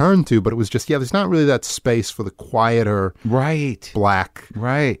else to turn to, but it was just, there's not really that space for the quieter black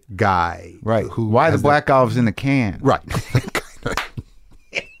guy. Right. Why the black olives in the can? Right.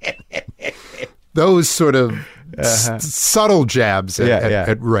 Those sort of subtle jabs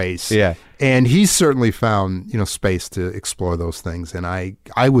at race. Yeah. And he's certainly found, space to explore those things. And I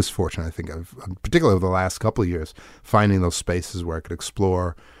was fortunate, I think, particularly over the last couple of years, finding those spaces where I could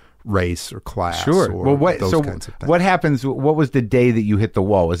explore race or class. Sure. Or those kinds of things. What happens? What was the day that you hit the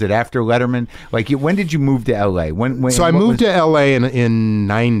wall? Was it after Letterman? Like, when did you move to L.A.? So I moved to L.A. in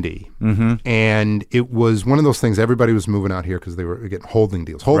 90. Mm-hmm. And it was one of those things, everybody was moving out here because they were getting holding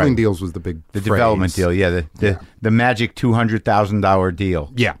deals. Holding deals was the big phrase. Development deal, the magic $200,000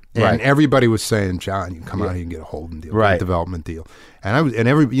 deal. Yeah. And everybody was saying, John, you can come out here and get a holding deal, a development deal.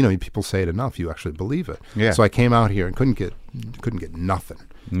 And people say it enough, you actually believe it. Yeah. So I came out here and couldn't get nothing.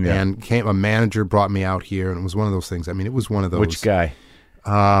 Yeah. And a manager brought me out here, and it was one of those things. I mean, it was one of those. Which guy?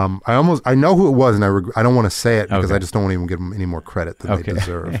 I know who it was, and I don't want to say it because I just don't want to even give him any more credit than they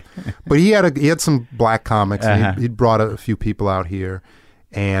deserve. But he had some black comics. And he'd brought a few people out here,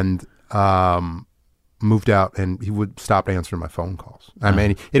 and moved out, and he would stop answering my phone calls. I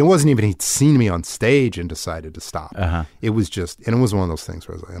mean, it wasn't even he'd seen me on stage and decided to stop. It was just, and it was one of those things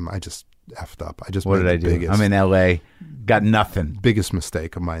where I was like, I just effed up. What did I do? I'm in L.A. Got nothing. Biggest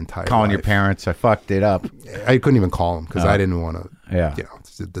mistake of my entire Calling life. Your parents. I fucked it up. I couldn't even call them because I didn't want to.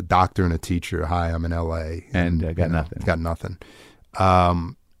 The doctor and a teacher. Hi, I'm in L.A. and got nothing. Got nothing.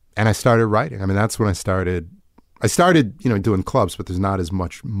 And I started writing. I mean, that's when I started. Doing clubs, but there's not as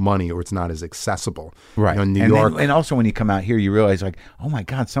much money, or it's not as accessible. Right. In New York. And also when you come out here, you realize like, oh my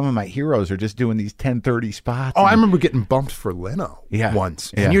God, some of my heroes are just doing these 10:30 spots. Oh, I remember getting bumped for Leno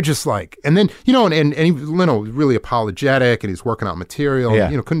once. And you're just like, and then, Leno was really apologetic, and he's working out material. Yeah.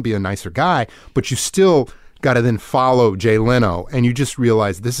 And, couldn't be a nicer guy, but you still got to then follow Jay Leno, and you just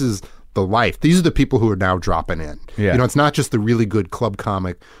realize this is the life. These are the people who are now dropping in. Yeah. It's not just the really good club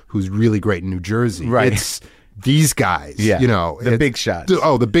comic who's really great in New Jersey. Right. It's these guys, the big shots.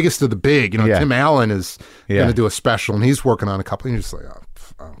 The biggest of the big. Tim Allen is going to do a special, and he's working on a couple. And you're just like,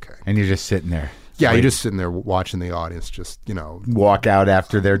 oh, okay. And you're just sitting there. Yeah, you're just sitting there watching the audience just, walk out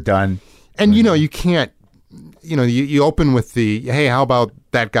after they're done. And, you can't, you open with the, hey, how about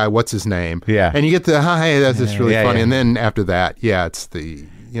that guy? What's his name? Yeah. And you get the, hey, that's just really funny. Yeah. And then after that, it's the,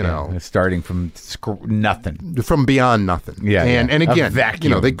 starting from nothing, from beyond nothing. Yeah, and again,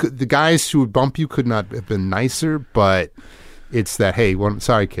 the guys who would bump you could not have been nicer, but it's that, hey,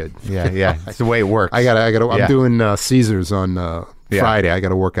 sorry, kid. Yeah, it's the way it works. I gotta. I'm doing Caesars on Friday. I got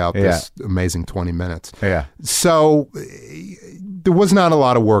to work out this amazing 20 minutes. Yeah. So there was not a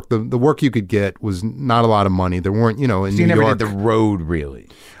lot of work. The work you could get was not a lot of money. There weren't, in New York. You never did the road, really.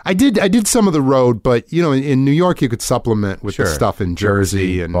 I did some of the road, but in New York you could supplement with the stuff in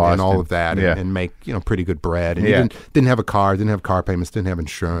Jersey and all of that, and make pretty good bread. And you didn't have a car, didn't have car payments, didn't have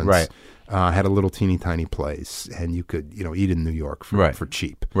insurance. Right. Had a little teeny tiny place, and you could eat in New York for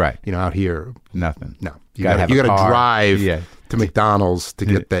cheap. Right. Out here, nothing. No, you got to drive to McDonald's to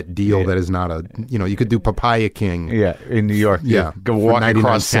get that deal that is not a you could do Papaya King. Yeah, in New York. Yeah, go walk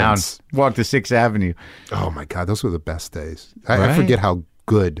across town, walk to 6th Avenue. Oh my God, those were the best days. I forget how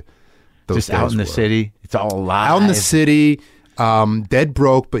good those just days out in the were. city. It's all alive. Out in the city, dead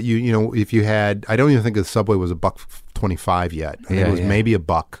broke. But if you had, I don't even think the subway was $1.25 yet. I think it was maybe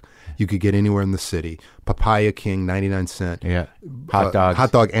 $1. You could get anywhere in the city. Papaya King, 99 cents. Yeah, hot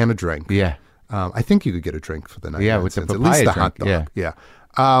dog and a drink. Yeah, I think you could get a drink for the 99 yeah with cents. the papaya at least the drink. hot dog. Yeah.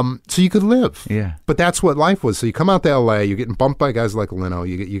 So you could live. Yeah. But that's what life was. So you come out to L.A., you're getting bumped by guys like Leno.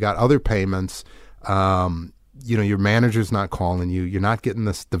 You got other payments. Your manager's not calling you. You're not getting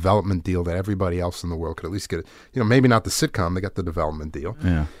this development deal that everybody else in the world could at least get. Maybe not the sitcom. They got the development deal.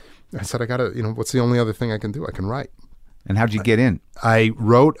 Yeah. I said, I got to, what's the only other thing I can do? I can write. And how'd you get in? I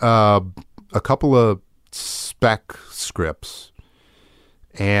wrote a couple of spec scripts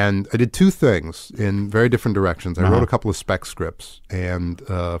And I did two things in very different directions. I wrote a couple of spec scripts and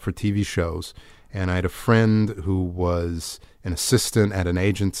for TV shows. And I had a friend who was an assistant at an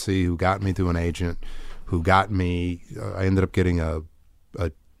agency who got me to an agent who got me, I ended up getting a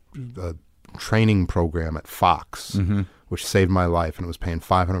training program at Fox, which saved my life. And it was paying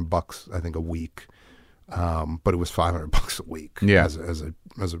 $500, I think, a week. But it was $500 a week as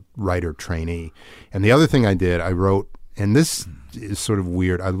a writer trainee. And the other thing I did, I wrote, and this is sort of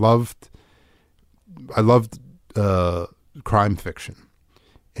weird. I loved crime fiction,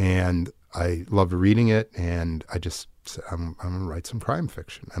 and I loved reading it. And I just said, I'm going to write some crime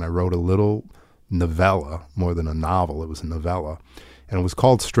fiction. And I wrote a little novella, more than a novel. It was a novella, and it was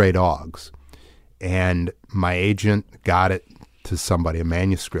called Stray Dogs. And my agent got it to somebody, a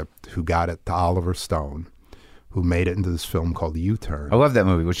manuscript, who got it to Oliver Stone, who made it into this film called U-Turn. I love that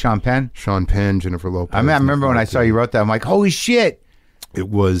movie with Sean Penn. Sean Penn, Jennifer Lopez. I remember when I saw you wrote that, I'm like, holy shit. It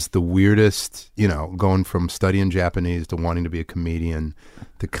was the weirdest, going from studying Japanese to wanting to be a comedian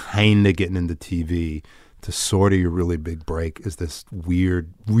to kind of getting into TV to sort of your really big break is this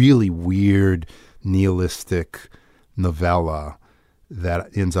weird, really weird, nihilistic novella that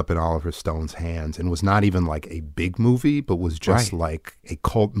ends up in Oliver Stone's hands and was not even like a big movie, but was just like a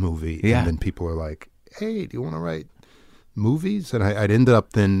cult movie. Yeah. And then people are like, hey, do you want to write movies? And I'd ended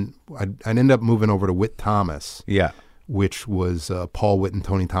up moving over to Whit Thomas, which was Paul Whit and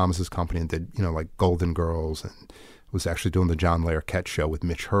Tony Thomas's company, and did like Golden Girls, and was actually doing the John Larroquette show with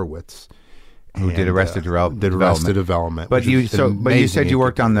Mitch Hurwitz, who did Arrested Development. Did Arrested Development. But you said you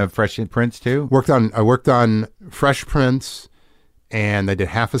worked on the Fresh Prince too. I worked on Fresh Prince, and I did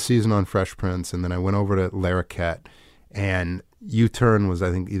half a season on Fresh Prince, and then I went over to Larroquette, and U-Turn was,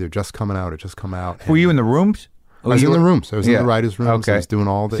 I think, either just coming out or just come out. Were you in the rooms? I was in the rooms. I was in the writers' rooms. Okay. I was doing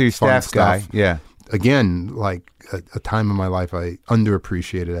all the fun staff stuff. Guy. Yeah. Again, like a time in my life I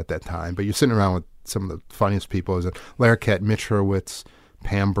underappreciated at that time. But you're sitting around with some of the funniest people. I was at Larroquette, Mitch Hurwitz,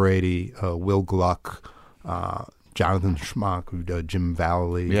 Pam Brady, Will Gluck, Jonathan Schmock, Jim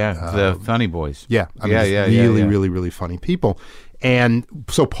Valley. Yeah, the funny boys. Yeah. Really, really funny people. And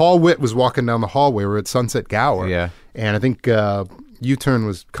so Paul Whit was walking down the hallway. We're at Sunset Gower. Yeah. And I think U-Turn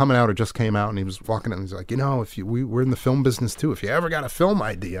was coming out or just came out, and he was walking out, and he's like, we're in the film business too. If you ever got a film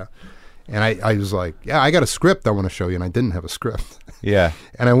idea. And I was like, yeah, I got a script I want to show you. And I didn't have a script. Yeah.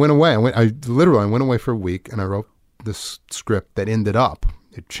 And I went away. I went away for a week, and I wrote this script that ended up,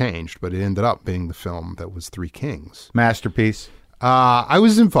 it changed, but it ended up being the film that was Three Kings. Masterpiece. I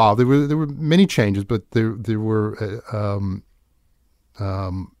was involved. There were many changes, but there were...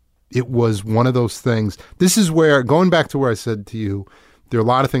 it was one of those things. This is where, going back to where I said to you, there are a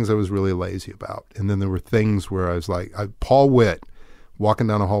lot of things I was really lazy about. And then there were things where I was like, Paul Whit walking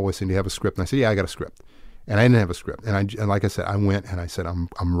down the hallway saying, do you have a script? And I said, yeah, I got a script. And I didn't have a script. And like I said, I went and I said, I'm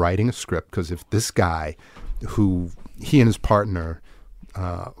writing a script, because if this guy, who he and his partner,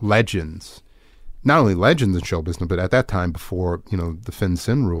 legends, not only legends in show business, but at that time, before the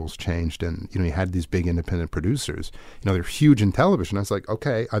FinCEN rules changed, and you had these big independent producers, they're huge in television. I was like,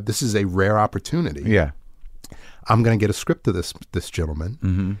 okay, this is a rare opportunity. Yeah, I'm going to get a script to this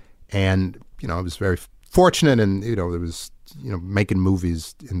gentleman, and I was very fortunate, and there was making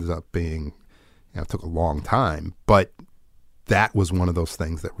movies ended up being it took a long time, but that was one of those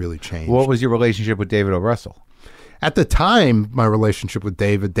things that really changed. What was your relationship with David O. Russell? At the time, my relationship with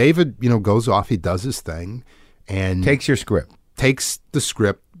David, goes off, he does his thing, and takes your script, takes the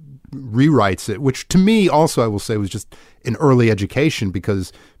script, rewrites it, which to me also, I will say, was just an early education,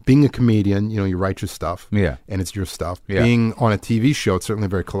 because being a comedian, you write your stuff, and it's your stuff. Yeah. Being on a TV show, it's certainly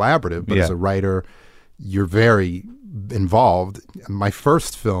very collaborative, but as a writer, you're very involved. My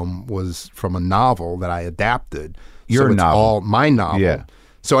first film was from a novel that I adapted. Your so it's novel. all my novel. Yeah.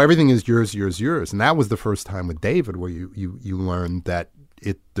 So everything is yours, yours, yours. And that was the first time with David where you learned that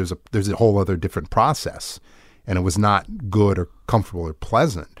there's a whole other different process, and it was not good or comfortable or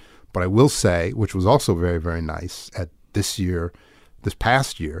pleasant. But I will say, which was also very, very nice, at this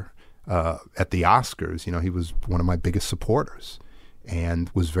past year, at the Oscars, he was one of my biggest supporters, and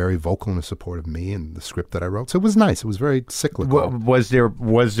was very vocal in his support of me and the script that I wrote. So it was nice. It was very cyclical. Was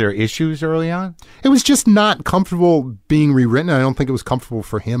there issues early on? It was just not comfortable being rewritten. I don't think it was comfortable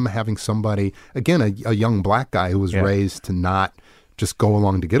for him having somebody, again, a young black guy who was raised to not just go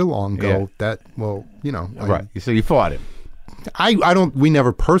along to get along, Right. So you fought him. We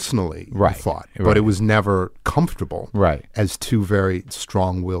never personally fought, but it was never comfortable as two very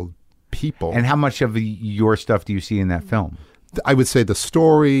strong-willed people. And how much of your stuff do you see in that film? I would say the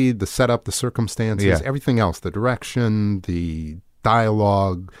story, the setup, the circumstances, everything else, the direction, the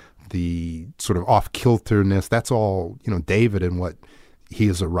dialogue, the sort of off-kilterness, that's all, David and what he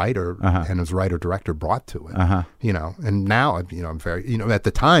as a writer and as writer-director brought to it, you know. And now, you know, I'm very, you know, at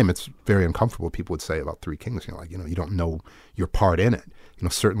the time, it's very uncomfortable. People would say about Three Kings, you know, like, you know, you don't know your part in it. You know,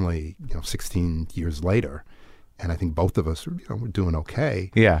 certainly, you know, 16 years later, and I think both of us, you know, we're doing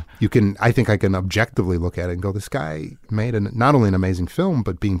okay. Yeah. I think I can objectively look at it and go, this guy made not only an amazing film,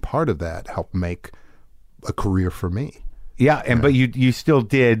 but being part of that helped make a career for me. Yeah, and but you still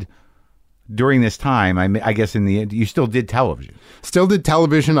did during this time. I guess in the end, you still did television. Still did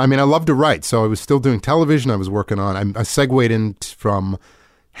television. I mean, I love to write, so I was still doing television. I was working on. I segued in from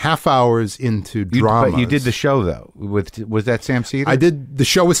half hours into dramas. But you did the show though. Was that Sam Cedar? I did the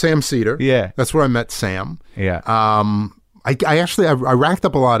show with Sam Cedar. Yeah, that's where I met Sam. Yeah. I actually racked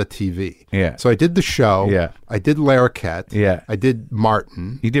up a lot of TV. Yeah. So I did the show. Yeah. I did Larroquette. Yeah. I did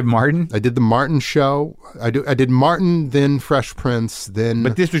Martin. You did Martin? I did the Martin show. I did Martin, then Fresh Prince, then.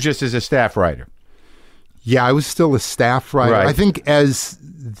 But this was just as a staff writer. Yeah, I was still a staff writer. Right. I think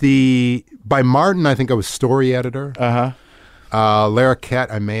by Martin, I think I was story editor.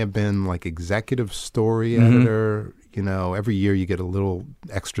 Larroquette, I may have been like executive story editor. You know, every year you get a little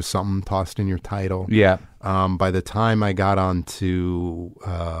extra something tossed in your title. Yeah. By the time I got onto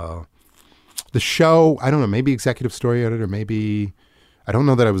the show, I don't know, maybe executive story editor, maybe, I don't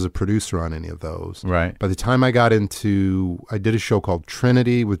know that I was a producer on any of those. Right. By the time I got I did a show called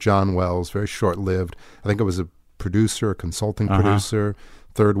Trinity with John Wells, very short-lived. I think I was a producer, a consulting producer,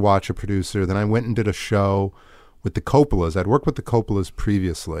 Third Watch a producer. Then I went and did a show with the Coppolas. I'd worked with the Coppolas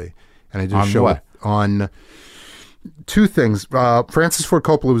previously. And I did a show on two things. Francis Ford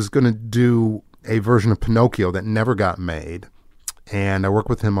Coppola was going to do a version of Pinocchio that never got made, and I worked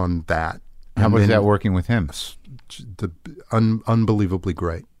with him on that. How was that working with him? Unbelievably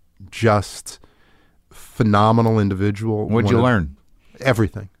great. Just phenomenal individual. What'd you learn?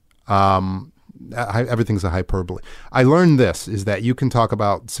 Everything. Everything's a hyperbole. I learned this, is that you can talk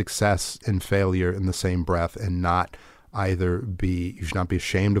about success and failure in the same breath and not you should not be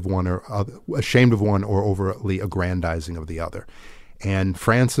ashamed of one or overtly aggrandizing of the other. And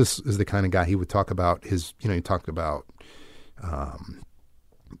Francis is the kind of guy, he would talk about he talked about,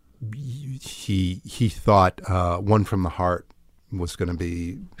 he thought One from the Heart was going to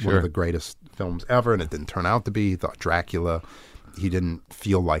be one of the greatest films ever, and it didn't turn out to be. He thought Dracula, he didn't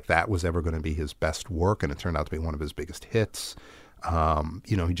feel like that was ever going to be his best work, and it turned out to be one of his biggest hits.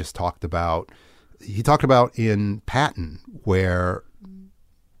 He just talked about in Patton, where,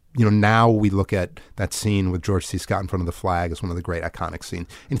 you know, now we look at that scene with George C. Scott in front of the flag as one of the great iconic scenes.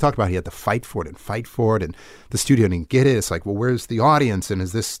 And he talked about he had to fight for it, and the studio didn't get it. It's like, well, where's the audience? And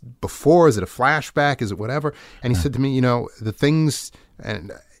is this before? Is it a flashback? Is it whatever? And he said to me, you know,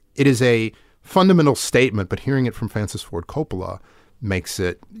 and it is a fundamental statement, but hearing it from Francis Ford Coppola makes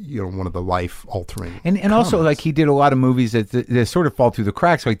it, you know, one of the life-altering and also, like, he did a lot of movies that sort of fall through the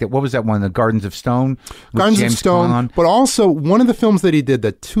cracks, like that. What was that one, The Gardens of Stone? Gardens of Stone, but also one of the films that he did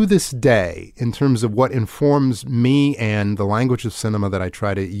that to this day, in terms of what informs me and the language of cinema that I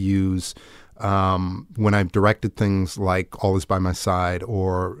try to use when I've directed things like All Is By My Side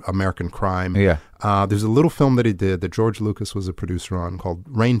or American Crime. Yeah. There's a little film that he did that George Lucas was a producer on called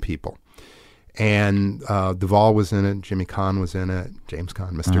Rain People. And Duvall was in it, Jimmy Caan was in it, James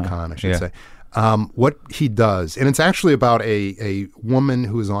Caan, Mr. Caan, I should say. What he does, and it's actually about a woman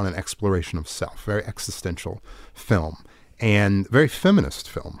who is on an exploration of self, very existential film, and very feminist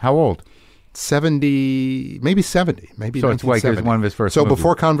film. How old? 70, maybe 70, maybe. So it's like it was one of his first. So movies.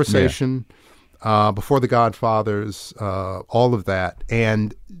 Before Conversation, before The Godfathers, all of that,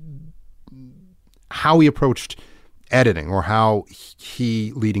 and how he approached editing, or how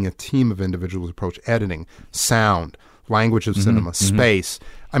he, leading a team of individuals, approach editing, sound, language of cinema, space.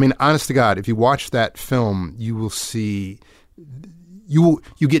 I mean, honest to God, if you watch that film, you will see, you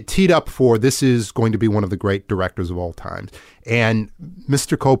get teed up for, this is going to be one of the great directors of all time. And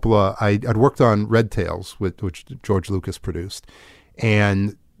Mr. Coppola, I'd worked on Red Tails, which George Lucas produced,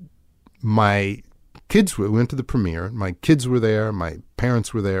 and my kids we went to the premiere. My kids were there. My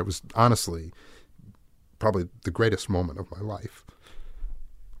parents were there. It was honestly probably the greatest moment of my life.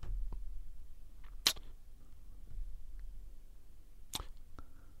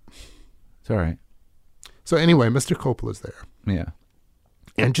 It's all right. So anyway, Mr. Coppola's there. Yeah.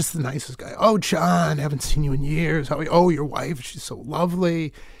 And just the nicest guy. Oh, John, haven't seen you in years. Oh, your wife, she's so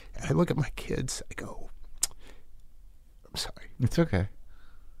lovely. And I look at my kids. I go, I'm sorry. It's okay.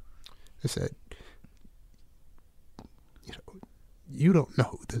 I said, you don't know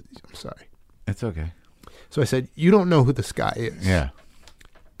who this, I'm sorry. It's okay. So I said, you don't know who this guy is. Yeah.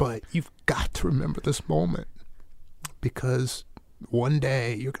 But you've got to remember this moment, because one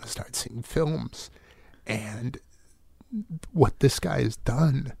day you're going to start seeing films, and what this guy has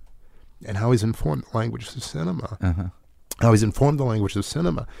done and how he's informed the language of cinema, how he's informed the language of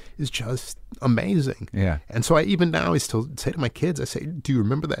cinema is just amazing. Yeah. And so even now I still say to my kids, I say, do you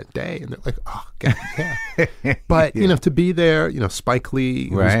remember that day? And they're like, oh, God, yeah. But, to be there, Spike Lee,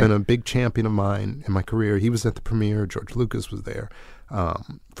 who's been a big champion of mine in my career, he was at the premiere. George Lucas was there.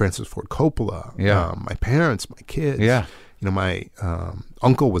 Francis Ford Coppola, my parents, my kids. Yeah. My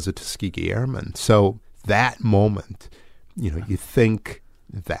uncle was a Tuskegee Airman. So that moment, you think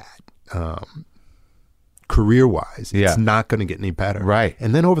that career-wise, it's not going to get any better. Right.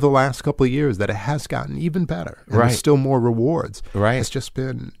 And then over the last couple of years that it has gotten even better. And there's still more rewards. Right. It's just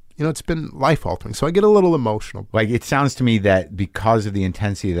been... it's been life-altering. So I get a little emotional. Like, it sounds to me that because of the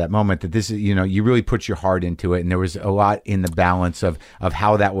intensity of that moment, that this is, you really put your heart into it, and there was a lot in the balance of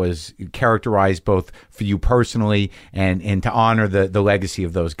how that was characterized, both for you personally and to honor the legacy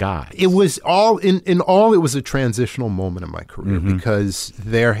of those guys. It was all, in all, it was a transitional moment in my career because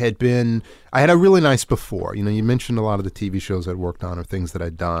there had been... I had a really nice before. You mentioned a lot of the TV shows I'd worked on or things that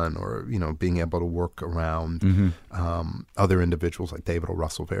I'd done or, being able to work around other individuals like David O.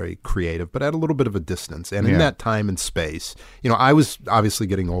 Russell, very creative, but at a little bit of a distance. And in that time and space, I was obviously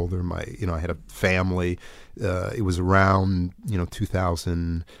getting older. I had a family. It was around,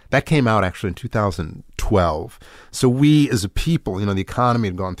 2000. That came out actually in 2012. So we as a people, the economy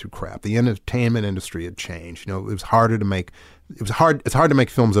had gone through crap. The entertainment industry had changed. It was harder to make... It's hard to make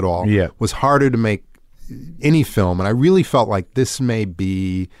films at all. Yeah. It was harder to make any film. And I really felt like this may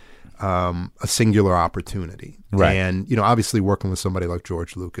be a singular opportunity. Right. And, obviously working with somebody like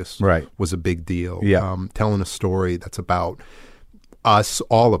George Lucas was a big deal. Yeah. Telling a story that's about us,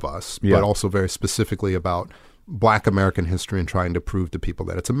 all of us, but also very specifically about Black American history and trying to prove to people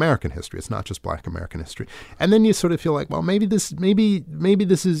that it's American history. It's not just Black American history. And then you sort of feel like, well, maybe this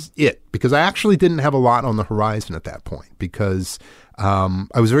is it, because I actually didn't have a lot on the horizon at that point because I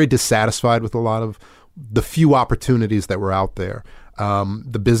was very dissatisfied with a lot of the few opportunities that were out there.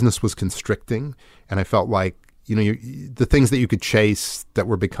 The business was constricting, and I felt like, the things that you could chase that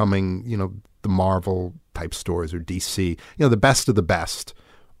were becoming, the Marvel type stories or DC, the best of the best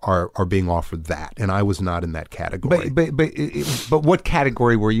are being offered that, and I was not in that category. But what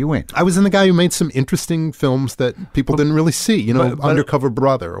category were you in? I was in the guy who made some interesting films that people didn't really see. Undercover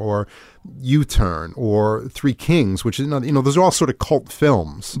Brother or U-Turn or Three Kings, which is those are all sort of cult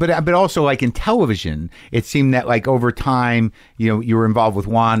films. But also, like in television, it seemed that like over time, you were involved with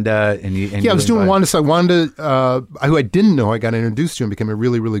Wanda and I was doing Wanda. So Wanda, who I didn't know, I got introduced to and became a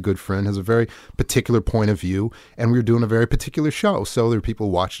really, really good friend. Has a very particular point of view, and we were doing a very particular show. So there were people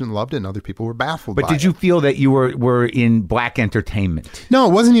who watched it and loved it, and other people were baffled. But did you feel that you were in Black entertainment? No,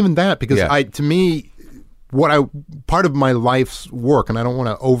 it wasn't even that because to me. Part of my life's work, and I don't want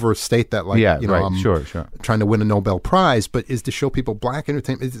to overstate that, I'm sure. trying to win a Nobel Prize, but is to show people Black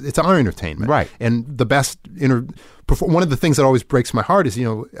entertainment. It's our entertainment, right? And the best one of the things that always breaks my heart is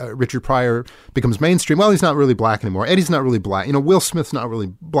Richard Pryor becomes mainstream. Well, he's not really Black anymore. Eddie's not really Black. Will Smith's not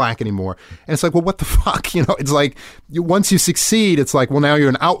really Black anymore. And it's like, well, what the fuck? It's like once you succeed, it's like, well, now you're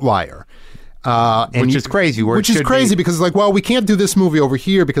an outlier. Which is crazy. Which is crazy because it's like, well, we can't do this movie over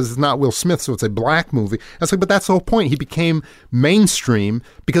here because it's not Will Smith, so it's a Black movie. That's like, but that's the whole point. He became mainstream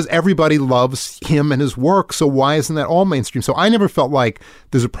because everybody loves him and his work. So why isn't that all mainstream? So I never felt like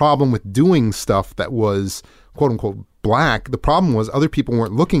there's a problem with doing stuff that was quote unquote Black. The problem was other people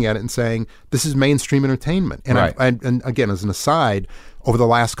weren't looking at it and saying this is mainstream entertainment. And right. and again, as an aside, over the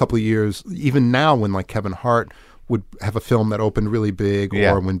last couple of years, even now when like Kevin Hart would have a film that opened really big,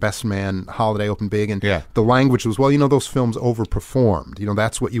 or when Best Man Holiday opened big, and the language was, well, those films overperformed.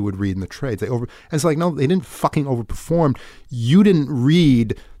 That's what you would read in the trades. And it's like, no, they didn't fucking overperform. You didn't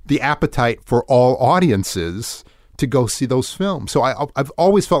read the appetite for all audiences to go see those films. So I've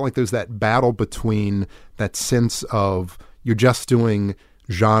always felt like there's that battle between that sense of you're just doing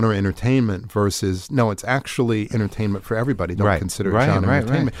genre entertainment versus no, it's actually entertainment for everybody. Don't consider it genre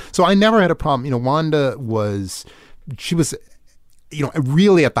entertainment. So I never had a problem. Wanda was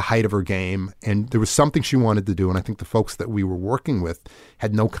really at the height of her game, and there was something she wanted to do, and I think the folks that we were working with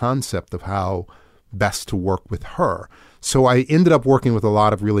had no concept of how best to work with her. So I ended up working with a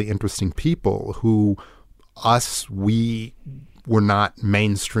lot of really interesting people who we were not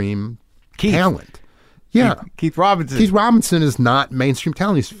mainstream talent. Yeah, Keith Robinson. Keith Robinson is not mainstream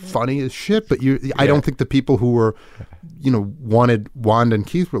talent. He's funny as shit, but I don't think the people who were, wanted Wanda and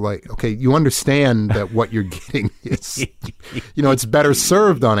Keith were like, okay, you understand that what you're getting is, it's better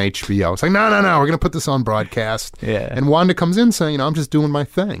served on HBO. It's like, no, we're going to put this on broadcast. Yeah. And Wanda comes in saying, I'm just doing my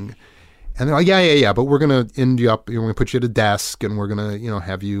thing. And they're like, yeah, but we're going to end you up, we're going to put you at a desk, and we're going to,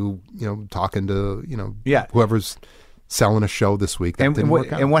 have you, talking to, whoever's selling a show this week that didn't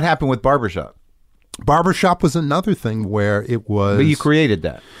work out. And what happened with Barbershop? Barbershop was another thing where it was... But you created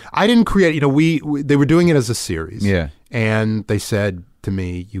that. I didn't create... they were doing it as a series. Yeah. And they said to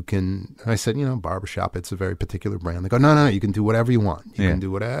me, you can... I said, Barbershop, it's a very particular brand. They go, no, you can do whatever you want. You can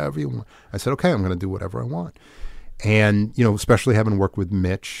do whatever you want. I said, okay, I'm going to do whatever I want. And, especially having worked with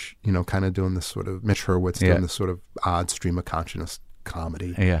Mitch, kind of doing this sort of... Mitch Hurwitz doing this sort of odd stream of consciousness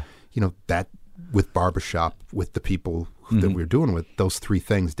comedy. Yeah. That with Barbershop, with the people that we were doing with, those three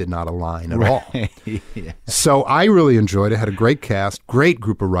things did not align at all. Yeah. So I really enjoyed it. Had a great cast, great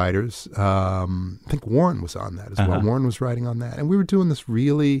group of writers. I think Warren was on that as well. Warren was writing on that. And we were doing this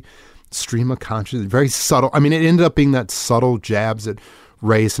really stream of consciousness, very subtle. I mean, it ended up being that subtle jabs at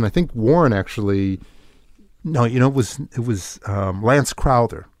race. And I think Warren actually, it was Lance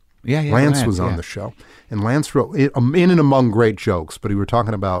Crowther. Yeah, Lance was on the show. And Lance wrote, in and among great jokes, but he were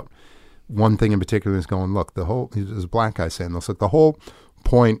talking about one thing in particular is going, look, there's a black guy saying this, like the whole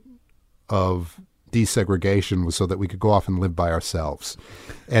point of desegregation was so that we could go off and live by ourselves.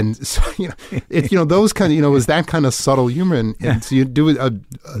 And so, those kind of, it was that kind of subtle humor. And so you do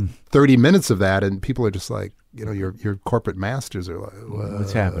 30 minutes of that and people are just like, your corporate masters are like,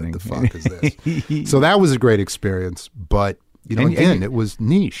 what's happening? What the fuck is this? So that was a great experience, but it was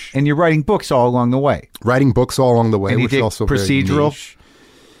niche. And you're writing books all along the way. Writing books all along the way, and which is also procedural. Very niche.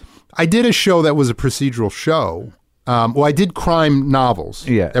 I did a show that was a procedural show. I did crime novels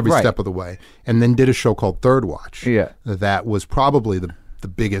every step of the way, and then did a show called Third Watch. Yeah, that was probably the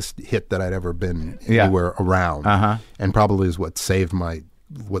biggest hit that I'd ever been anywhere around, and probably is what saved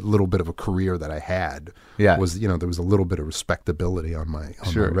what little bit of a career that I had. Yeah, was there was a little bit of respectability on my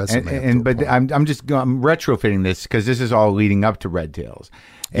resume. But I'm retrofitting this because this is all leading up to Red Tails.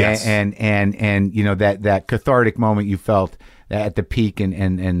 Yes. and that cathartic moment you felt at the peak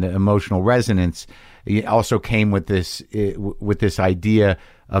and the emotional resonance, it also came with this idea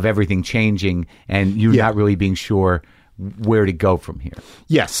of everything changing and you not really being sure where to go from here.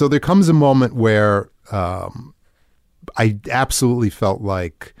 Yes. So there comes a moment where I absolutely felt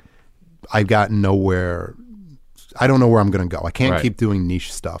like I've gotten nowhere. I don't know where I'm going to go. I can't keep doing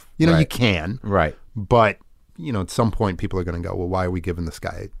niche stuff. You can. Right. But at some point people are going to go, well, why are we giving this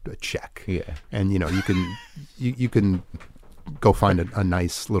guy a check? Yeah. And, you can go find a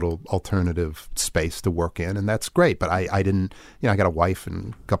nice little alternative space to work in, and that's great. But I didn't, I got a wife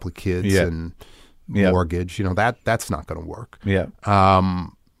and a couple of kids and mortgage, that's not going to work. Yeah. I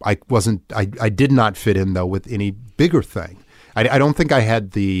did not fit in though with any bigger thing. I don't think I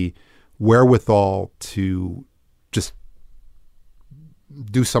had the wherewithal to just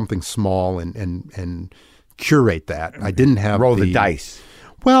do something small and curate that. I didn't have roll the dice.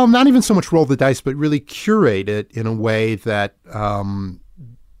 Well, not even so much roll the dice, but really curate it in a way that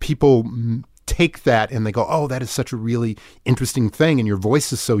people take that and they go, oh, that is such a really interesting thing, and your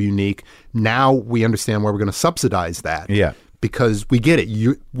voice is so unique. Now we understand why we're going to subsidize that. Yeah. Because we get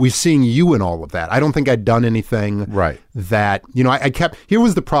it. We're seeing you in all of that. I don't think I'd done anything that, I kept, here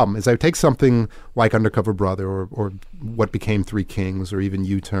was the problem, is I would take something like Undercover Brother or what became Three Kings or even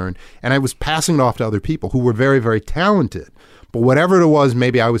U-Turn, and I was passing it off to other people who were very, very talented. But whatever it was,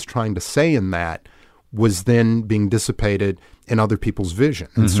 maybe I was trying to say in that was then being dissipated in other people's vision.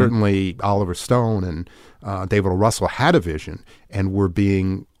 And certainly Oliver Stone and David O. Russell had a vision and were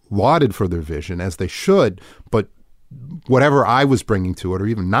being lauded for their vision, as they should, but whatever I was bringing to it or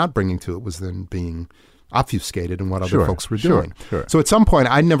even not bringing to it was then being obfuscated in what other folks were doing. Sure. So at some point,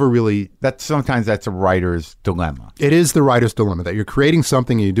 I never really... Sometimes that's a writer's dilemma. It is the writer's dilemma, that you're creating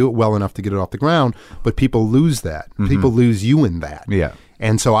something and you do it well enough to get it off the ground, but people lose that. People lose you in that. Yeah.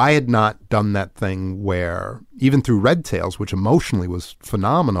 And so I had not done that thing where, even through Red Tails, which emotionally was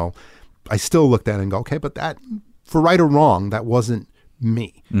phenomenal, I still looked at it and go, okay, but that, for right or wrong, that wasn't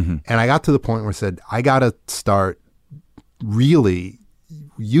me. And I got to the point where I said, I got to start really,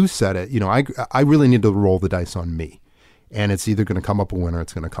 you said it, I really need to roll the dice on me. And it's either going to come up a winner or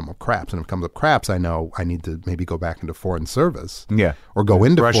it's going to come up craps. And if it comes up craps, I know I need to maybe go back into foreign service. Yeah. Or go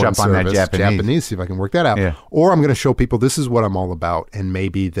into brush foreign up service, on that Japanese, see if I can work that out. Yeah. Or I'm going to show people this is what I'm all about, and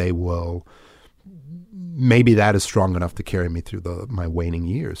maybe that is strong enough to carry me through my waning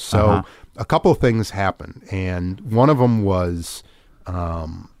years. So a couple of things happened. And one of them was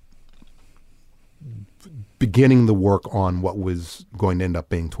beginning the work on what was going to end up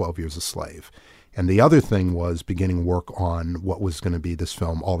being 12 Years a Slave. And the other thing was beginning work on what was going to be this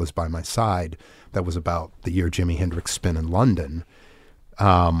film, All This By My Side, that was about the year Jimi Hendrix spent in London.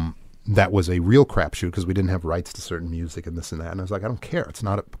 That was a real crapshoot because we didn't have rights to certain music and this and that. And I was like, I don't care. It's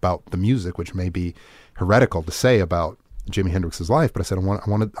not about the music, which may be heretical to say about Jimi Hendrix's life. But I said, I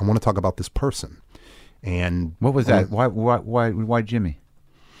want to talk about this person. And what was that? Why Jimmy?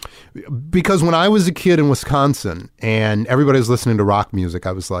 Because when I was a kid in Wisconsin and everybody was listening to rock music,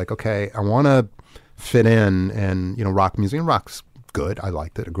 I was like, okay, I want to fit in, and rock music, and rock's good. I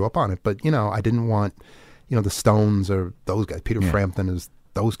liked it. I grew up on it, but I didn't want the Stones or those guys. Peter Frampton is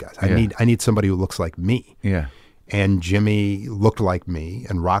those guys. I need somebody who looks like me. Yeah. And Jimmy looked like me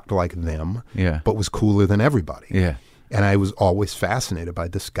and rocked like them. Yeah. But was cooler than everybody. Yeah. And I was always fascinated by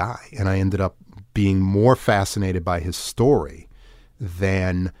this guy, and I ended up being more fascinated by his story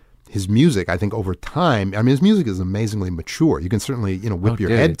than his music. I think over time, his music is amazingly mature. You can certainly, whip your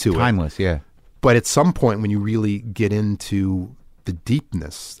head to it. Timeless, yeah. But at some point when you really get into the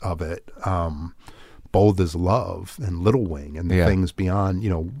deepness of it, Bold as Love and Little Wing and the things beyond,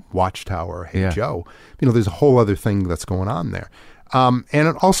 Watchtower, Hey Joe, there's a whole other thing that's going on there.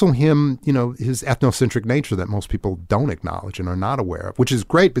 And also him, his ethnocentric nature that most people don't acknowledge and are not aware of, which is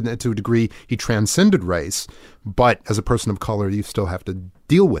great, but to a degree he transcended race. But as a person of color, you still have to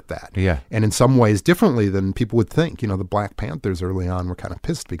deal with that. Yeah. And in some ways differently than people would think. The Black Panthers early on were kind of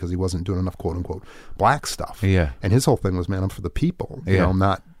pissed because he wasn't doing enough quote unquote black stuff. Yeah. And his whole thing was, man, I'm for the people. I'm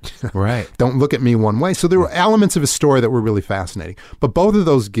not right. Don't look at me one way. So there were elements of his story that were really fascinating. But both of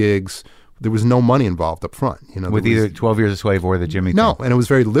those gigs, there was no money involved up front. With either 12 Years a Slave or the Jimmy No, thing. And it was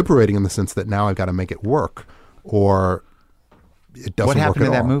very liberating in the sense that now I've got to make it work, or it doesn't work at all. What happened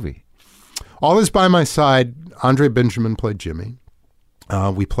to that movie? All Is By My Side. Andre Benjamin played Jimmy.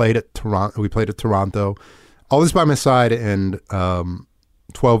 We played at Toronto. All Is By My Side and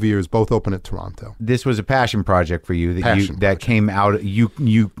 12 Years both open at Toronto. This was a passion project for you that came out.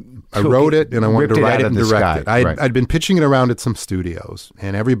 I wrote it and I wanted to write it and direct it. I'd been pitching it around at some studios,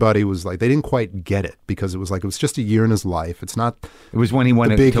 and everybody was like, they didn't quite get it because it was just a year in his life. It's not. It was when he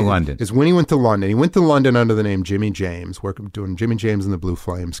went to London. It's when he went to London. He went to London under the name Jimmy James, doing Jimmy James and the Blue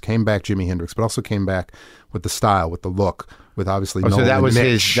Flames. Came back Jimi Hendrix, but also came back with the style, with the look, with obviously. So that was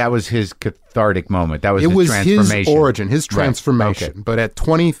Mitch. That was his cathartic moment. That was his transformation. His origin, his transformation. Right. Okay. But at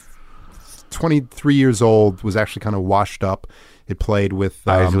 23 years old, was actually kind of washed up. It played with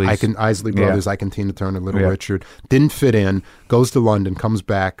Isley Brothers, Ike and Tina Turner, Little Richard. Didn't fit in. Goes to London, comes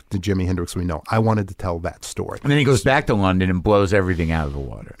back to Jimi Hendrix. We know. I wanted to tell that story. And then he goes back to London and blows everything out of the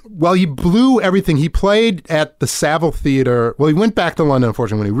water. Well, he blew everything. He played at the Savile Theatre. Well, he went back to London.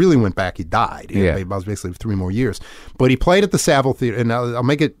 Unfortunately, when he really went back, he died. It was basically 3 more years. But he played at the Savile Theatre, and I'll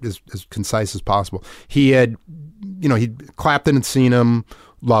make it as concise as possible. He had, Clapton had seen him,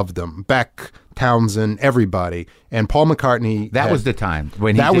 loved him. Beck, Townsend, everybody, and Paul McCartney. That was the time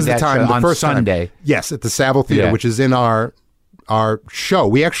when he that did was the that time. The on first Sunday. Time. Yes, at the Savile Theatre, which is in our show.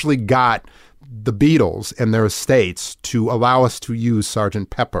 We actually got the Beatles and their estates to allow us to use Sgt.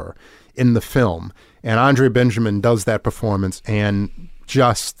 Pepper in the film, and Andre Benjamin does that performance, and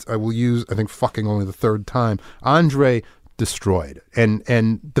I will use, I think, fucking only the 3rd time. Andre destroyed.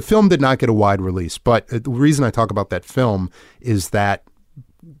 And the film did not get a wide release, but the reason I talk about that film is that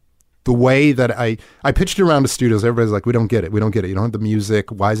the way that I pitched it around to studios, everybody's like, we don't get it. You don't have the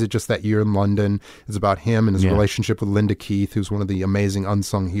music. Why is it just that year in London? It's about him and his relationship with Linda Keith, who's one of the amazing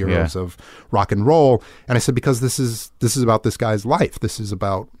unsung heroes of rock and roll. And I said, because this is about this guy's life. This is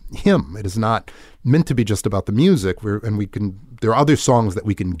about him. It is not meant to be just about the music. There are other songs that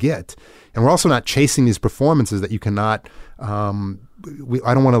we can get. And we're also not chasing these performances that you cannot, I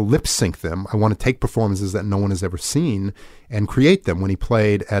don't want to lip sync them. I want to take performances that no one has ever seen and create them. When he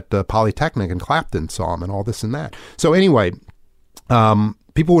played at Polytechnic and Clapton saw him and all this and that. So anyway,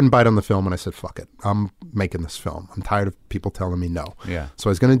 people wouldn't bite on the film, and I said, fuck it. I'm making this film. I'm tired of people telling me no. Yeah. So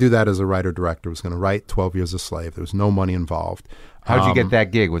I was going to do that as a writer-director. I was going to write 12 Years a Slave. There was no money involved. How'd you get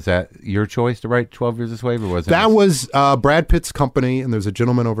that gig? Was that your choice to write 12 Years a Slave, or was it? That was Brad Pitt's company, and there's a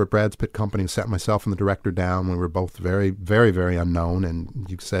gentleman over at Brad Pitt Company who sat myself and the director down when we were both very, very, very unknown, and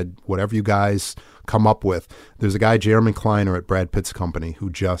you said, whatever you guys come up with. There's a guy, Jeremy Kleiner, at Brad Pitt's company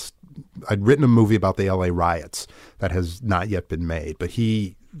who I'd written a movie about the LA riots that has not yet been made, but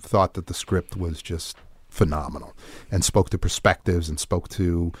he thought that the script was just phenomenal and spoke to perspectives and spoke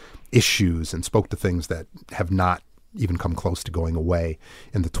to issues and spoke to things that have not even come close to going away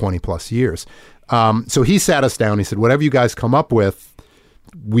in the 20 plus years. So he sat us down. He said, whatever you guys come up with,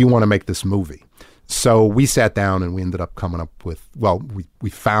 we want to make this movie. So we sat down and we ended up coming up with, we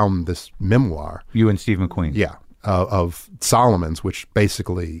found this memoir. You and Steve McQueen. Yeah. Of Solomon's, which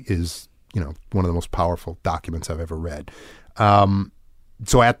basically is, one of the most powerful documents I've ever read.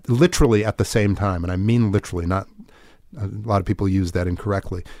 So literally at the same time, and I mean literally, not a lot of people use that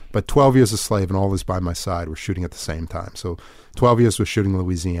incorrectly, but 12 Years a Slave and All Is By My Side were shooting at the same time. So 12 Years was shooting in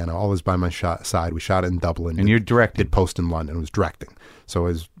Louisiana, All Is By My Side. We shot it in Dublin. And you're directing. Did post in London. It was directing.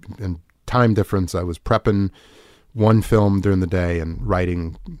 So and time difference. I was prepping one film during the day and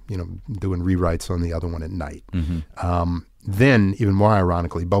writing, doing rewrites on the other one at night. Mm-hmm. Then, even more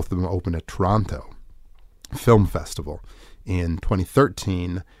ironically, both of them opened at Toronto Film Festival in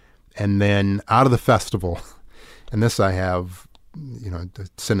 2013. And then out of the festival, and this I have,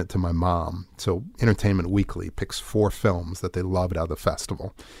 sent it to my mom. So Entertainment Weekly picks 4 films that they loved out of the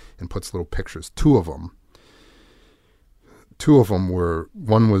festival and puts little pictures. Two of them were,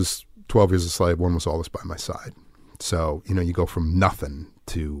 one was 12 Years a Slave, one was Always by My Side. So, you go from nothing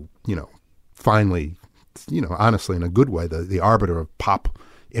to, finally, honestly, in a good way, the arbiter of pop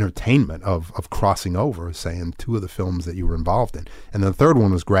entertainment of crossing over, saying 2 of the films that you were involved in. And the third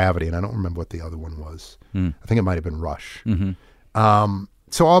one was Gravity, and I don't remember what the other one was. I think it might have been Rush. Mm-hmm.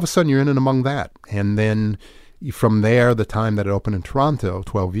 So all of a sudden you're in and among that. And then from there, the time that it opened in Toronto,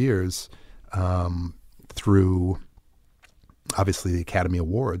 12 years, through obviously the Academy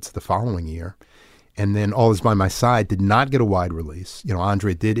Awards the following year. And then Always by My Side did not get a wide release.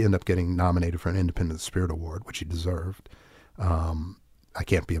 Andre did end up getting nominated for an Independent Spirit Award, which he deserved. I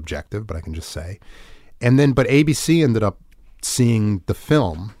can't be objective, but I can just say. And then, but ABC ended up seeing the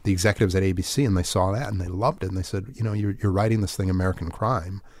film, the executives at ABC, and they saw that and they loved it. And they said, you're writing this thing, American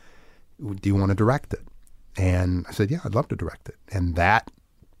Crime. Do you want to direct it? And I said, yeah, I'd love to direct it. And that,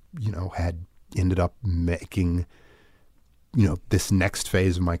 had ended up making, this next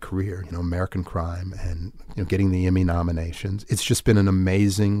phase of my career, American Crime, and, getting the Emmy nominations. It's just been an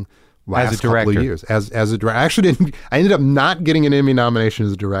amazing last couple of years. As a director, I ended up not getting an Emmy nomination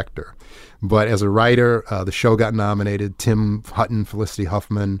as a director, but as a writer, the show got nominated. Tim Hutton, Felicity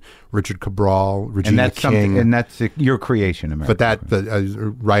Huffman, Richard Cabral, Regina King, and that's your creation, American. But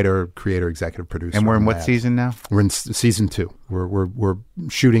the writer, creator, executive producer. And we're in what season now? We're in season 2. We're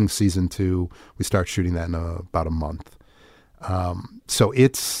shooting season 2. We start shooting that in about a month. So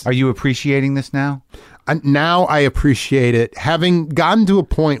it's. Are you appreciating this now? Now I appreciate it. Having gotten to a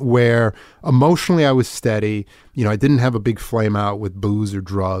point where emotionally I was steady, I didn't have a big flame out with booze or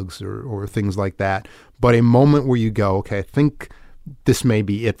drugs or things like that, but a moment where you go, okay, I think this may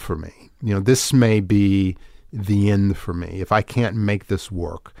be it for me. This may be the end for me. If I can't make this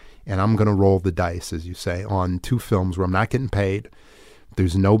work, and I'm going to roll the dice, as you say, on 2 films where I'm not getting paid,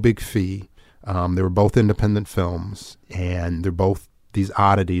 there's no big fee. They were both independent films, and they're both these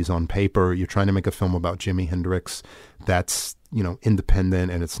oddities on paper. You're trying to make a film about Jimi Hendrix that's,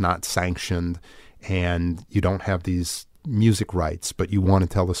 independent and it's not sanctioned, and you don't have these music rights, but you want to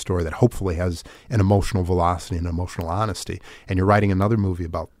tell a story that hopefully has an emotional velocity and emotional honesty. And you're writing another movie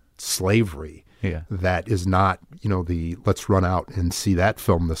about slavery that is not, the let's run out and see that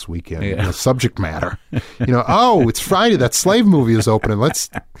film this weekend, subject matter. Oh, it's Friday, that slave movie is opening. Let's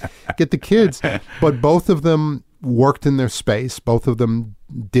get the kids. But both of them worked in their space. Both of them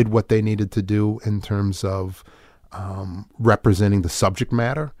did what they needed to do in terms of representing the subject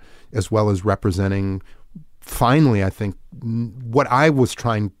matter, as well as representing, finally, I think, what I was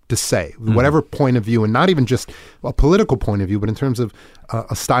trying to say, whatever point of view, and not even just a political point of view, but in terms of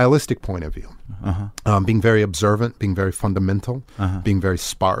a stylistic point of view. Being very observant, being very fundamental, being very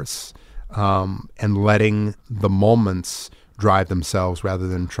sparse, and letting the moments drive themselves rather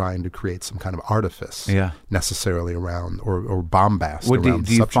than trying to create some kind of artifice necessarily around or bombast around.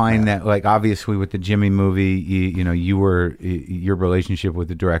 Do you find that, like, obviously with the Jimmy movie, your relationship with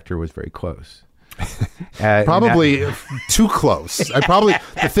the director was very close? Probably too close.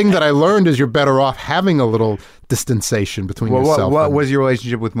 The thing that I learned is you're better off having a little distanciation between yourself. What was your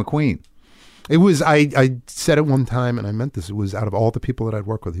relationship with McQueen? It was, I said it one time, and I meant this, it was, out of all the people that I'd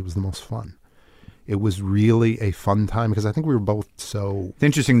worked with, he was the most fun. It was really a fun time because I think we were both so... It's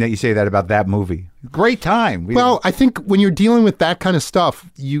interesting that you say that about that movie. Great time. I think when you're dealing with that kind of stuff,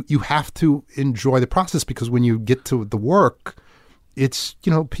 you have to enjoy the process, because when you get to the work, it's,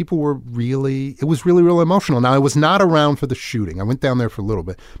 people were really, it was really, really emotional. Now, I was not around for the shooting. I went down there for a little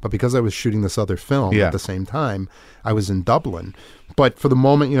bit, but because I was shooting this other film at the same time, I was in Dublin. But for the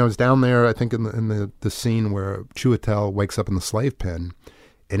moment, I was down there, I think in the scene where Chiwetel wakes up in the slave pen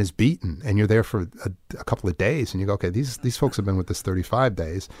and is beaten, and you're there for a couple of days, and you go, okay, these folks have been with this 35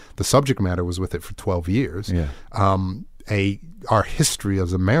 days. The subject matter was with it for 12 years. Yeah. Our history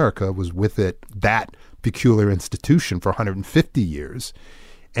as America was with it, that peculiar institution, for 150 years,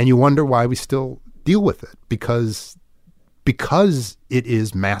 and you wonder why we still deal with it, because it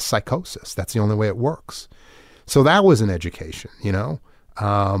is mass psychosis. That's the only way it works. So that was an education,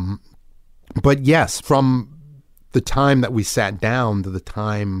 But yes, from the time that we sat down to the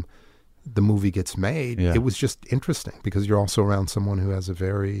time the movie gets made, it was just interesting, because you're also around someone who has a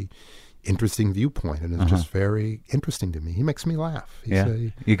very, interesting viewpoint, and it's just very interesting to me. He makes me laugh.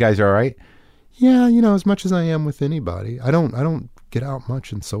 You guys are all right? Yeah, as much as I am with anybody. I don't get out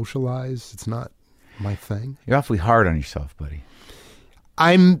much and socialize. It's not my thing. You're awfully hard on yourself, buddy.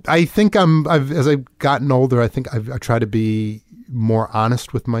 As I've gotten older, I think I try to be more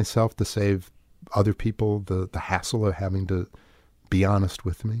honest with myself to save other people the hassle of having to be honest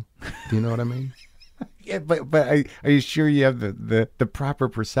with me. Do you know what I mean? Yeah, but are you sure you have the proper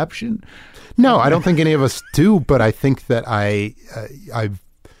perception? No, I don't think any of us do. But I think that I'm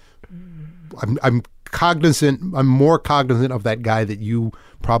cognizant. I'm more cognizant of that guy that you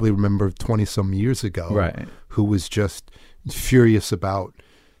probably remember 20 some years ago, right? Who was just furious about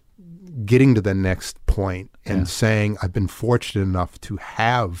getting to the next point and saying, I've been fortunate enough to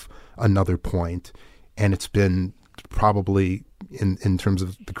have another point, and it's been probably in terms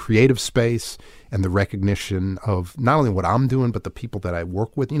of the creative space and the recognition of not only what I'm doing, but the people that I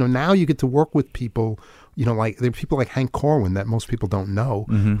work with. Now you get to work with people, like there are people like Hank Corwin that most people don't know,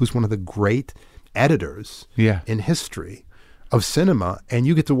 who's one of the great editors in history of cinema, and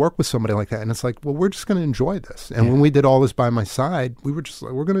you get to work with somebody like that, and it's like, well, we're just going to enjoy this. And when we did All This by My Side, we were just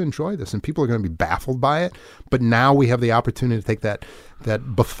like, we're going to enjoy this, and people are going to be baffled by it. But now we have the opportunity to take that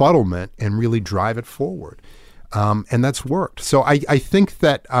befuddlement and really drive it forward, and that's worked. So I think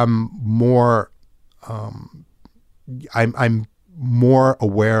that I'm more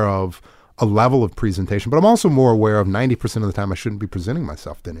aware of a level of presentation, but I'm also more aware of 90% of the time I shouldn't be presenting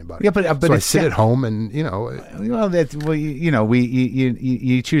myself to anybody. Yeah, but so I sit at home and Well, that's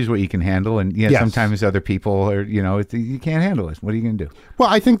you choose what you can handle, and sometimes other people are you can't handle it. What are you going to do? Well,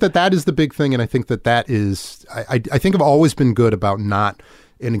 I think that is the big thing, and I think that is I think I've always been good about not.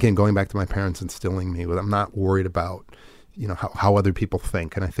 And again, going back to my parents instilling me with, I'm not worried about how other people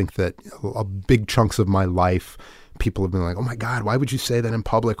think, and I think that a big chunks of my life, people have been like, oh my God, why would you say that in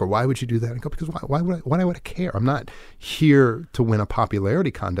public? Or why would you do that? And I go, because why would I care? I'm not here to win a popularity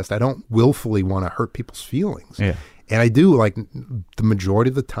contest. I don't willfully want to hurt people's feelings. Yeah. And I do, like, the majority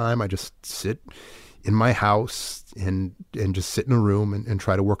of the time, I just sit in my house and just sit in a room and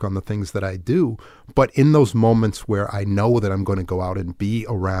try to work on the things that I do. But in those moments where I know that I'm going to go out and be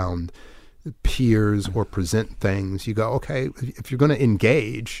around peers or present things, you go, okay, if you're going to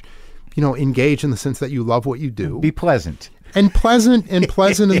engage in the sense that you love what you do. Be pleasant. And pleasant in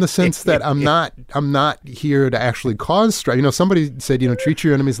the sense that I'm not here to actually cause strife. Somebody said, treat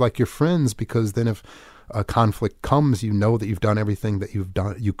your enemies like your friends, because then if a conflict comes, that you've done everything that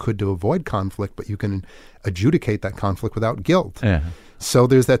you could to avoid conflict, but you can adjudicate that conflict without guilt. Yeah. So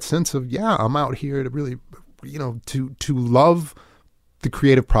there's that sense of, I'm out here to really, to love the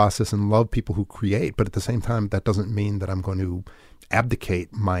creative process and love people who create, but at the same time, that doesn't mean that I'm going to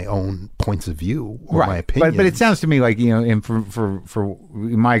abdicate my own points of view or my opinion. But it sounds to me like, and for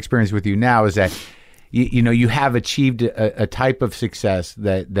my experience with you now is that you have achieved a type of success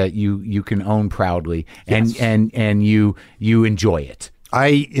that you can own proudly, and you enjoy it.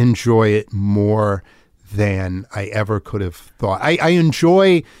 I enjoy it more than I ever could have thought. I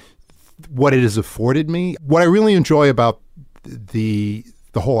enjoy what it has afforded me. What I really enjoy about the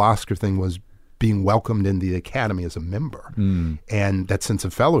whole Oscar thing was being welcomed in the Academy as a member, and that sense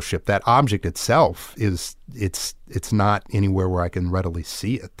of fellowship. That object itself it's not anywhere where I can readily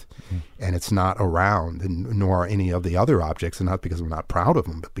see it, and it's not around, and nor are any of the other objects, and not because I'm not proud of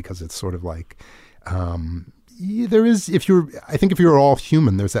them, but because it's sort of like there is. I think if you're all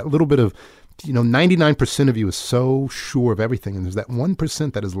human, there's that little bit of 99% of you is so sure of everything, and there's that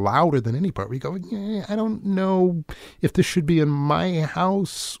 1% that is louder than any part where you go, I don't know if this should be in my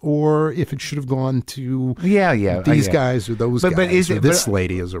house or if it should have gone to these guys or those guys or this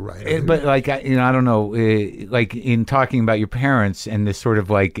lady as a writer. But like, I don't know, like in talking about your parents and this sort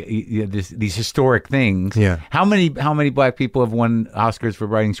of like these historic things. Yeah. How many black people have won Oscars for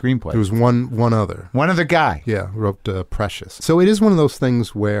writing screenplays? There was one other. One other guy. Yeah, wrote Precious. So it is one of those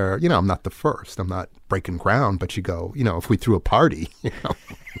things where, I'm not the first. I'm not breaking ground, but you go, if we threw a party,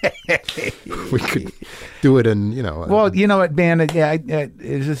 we could do it in, Well, you know what, man?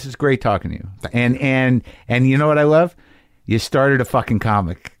 This is great talking to you. Thank you. And you know what I love? You started a fucking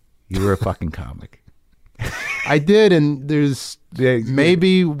comic. You were a fucking comic. I did, and there's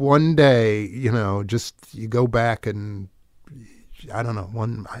maybe one day, just you go back and. I don't know.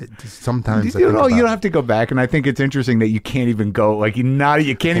 Sometimes you don't have to go back, and I think it's interesting that you can't even go. Like you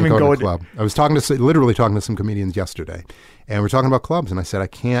can't even go to a club. I was literally talking to some comedians yesterday, and we're talking about clubs, and I said I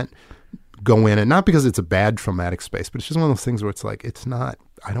can't go in, and not because it's a bad traumatic space, but it's just one of those things where it's like it's not.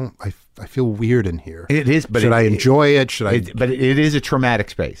 I feel weird in here. It is, but should I enjoy it? Should I? But it is a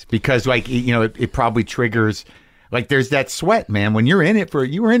traumatic space because, like it probably triggers Like there's that sweat, man. When you were in it for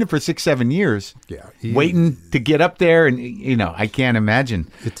 6-7 years, waiting to get up there, and I can't imagine.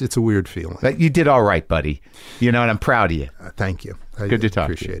 It's a weird feeling. But you did all right, buddy. And I'm proud of you. Thank you. Good to talk.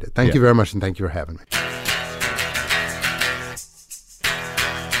 Appreciate it. Thank you very much, and thank you for having me.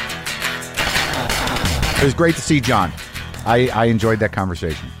 It was great to see John. I enjoyed that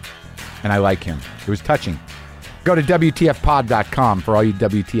conversation, and I like him. It was touching. Go to WTFpod.com for all your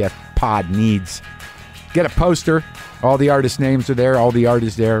WTF pod needs. Get a poster. All the artist names are there. All the art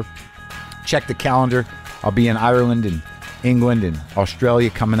is there. Check the calendar. I'll be in Ireland and England and Australia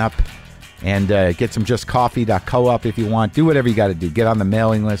coming up. And get some justcoffee.coop if you want. Do whatever you got to do. Get on the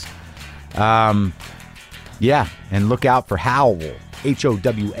mailing list. And look out for Howl,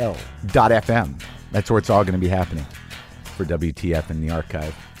 HOWL.FM. That's where it's all going to be happening for WTF in the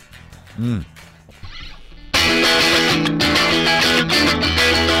archive.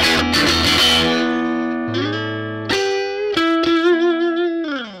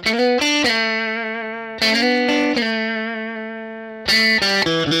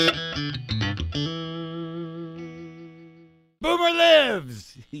 Boomer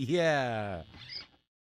lives! Yeah.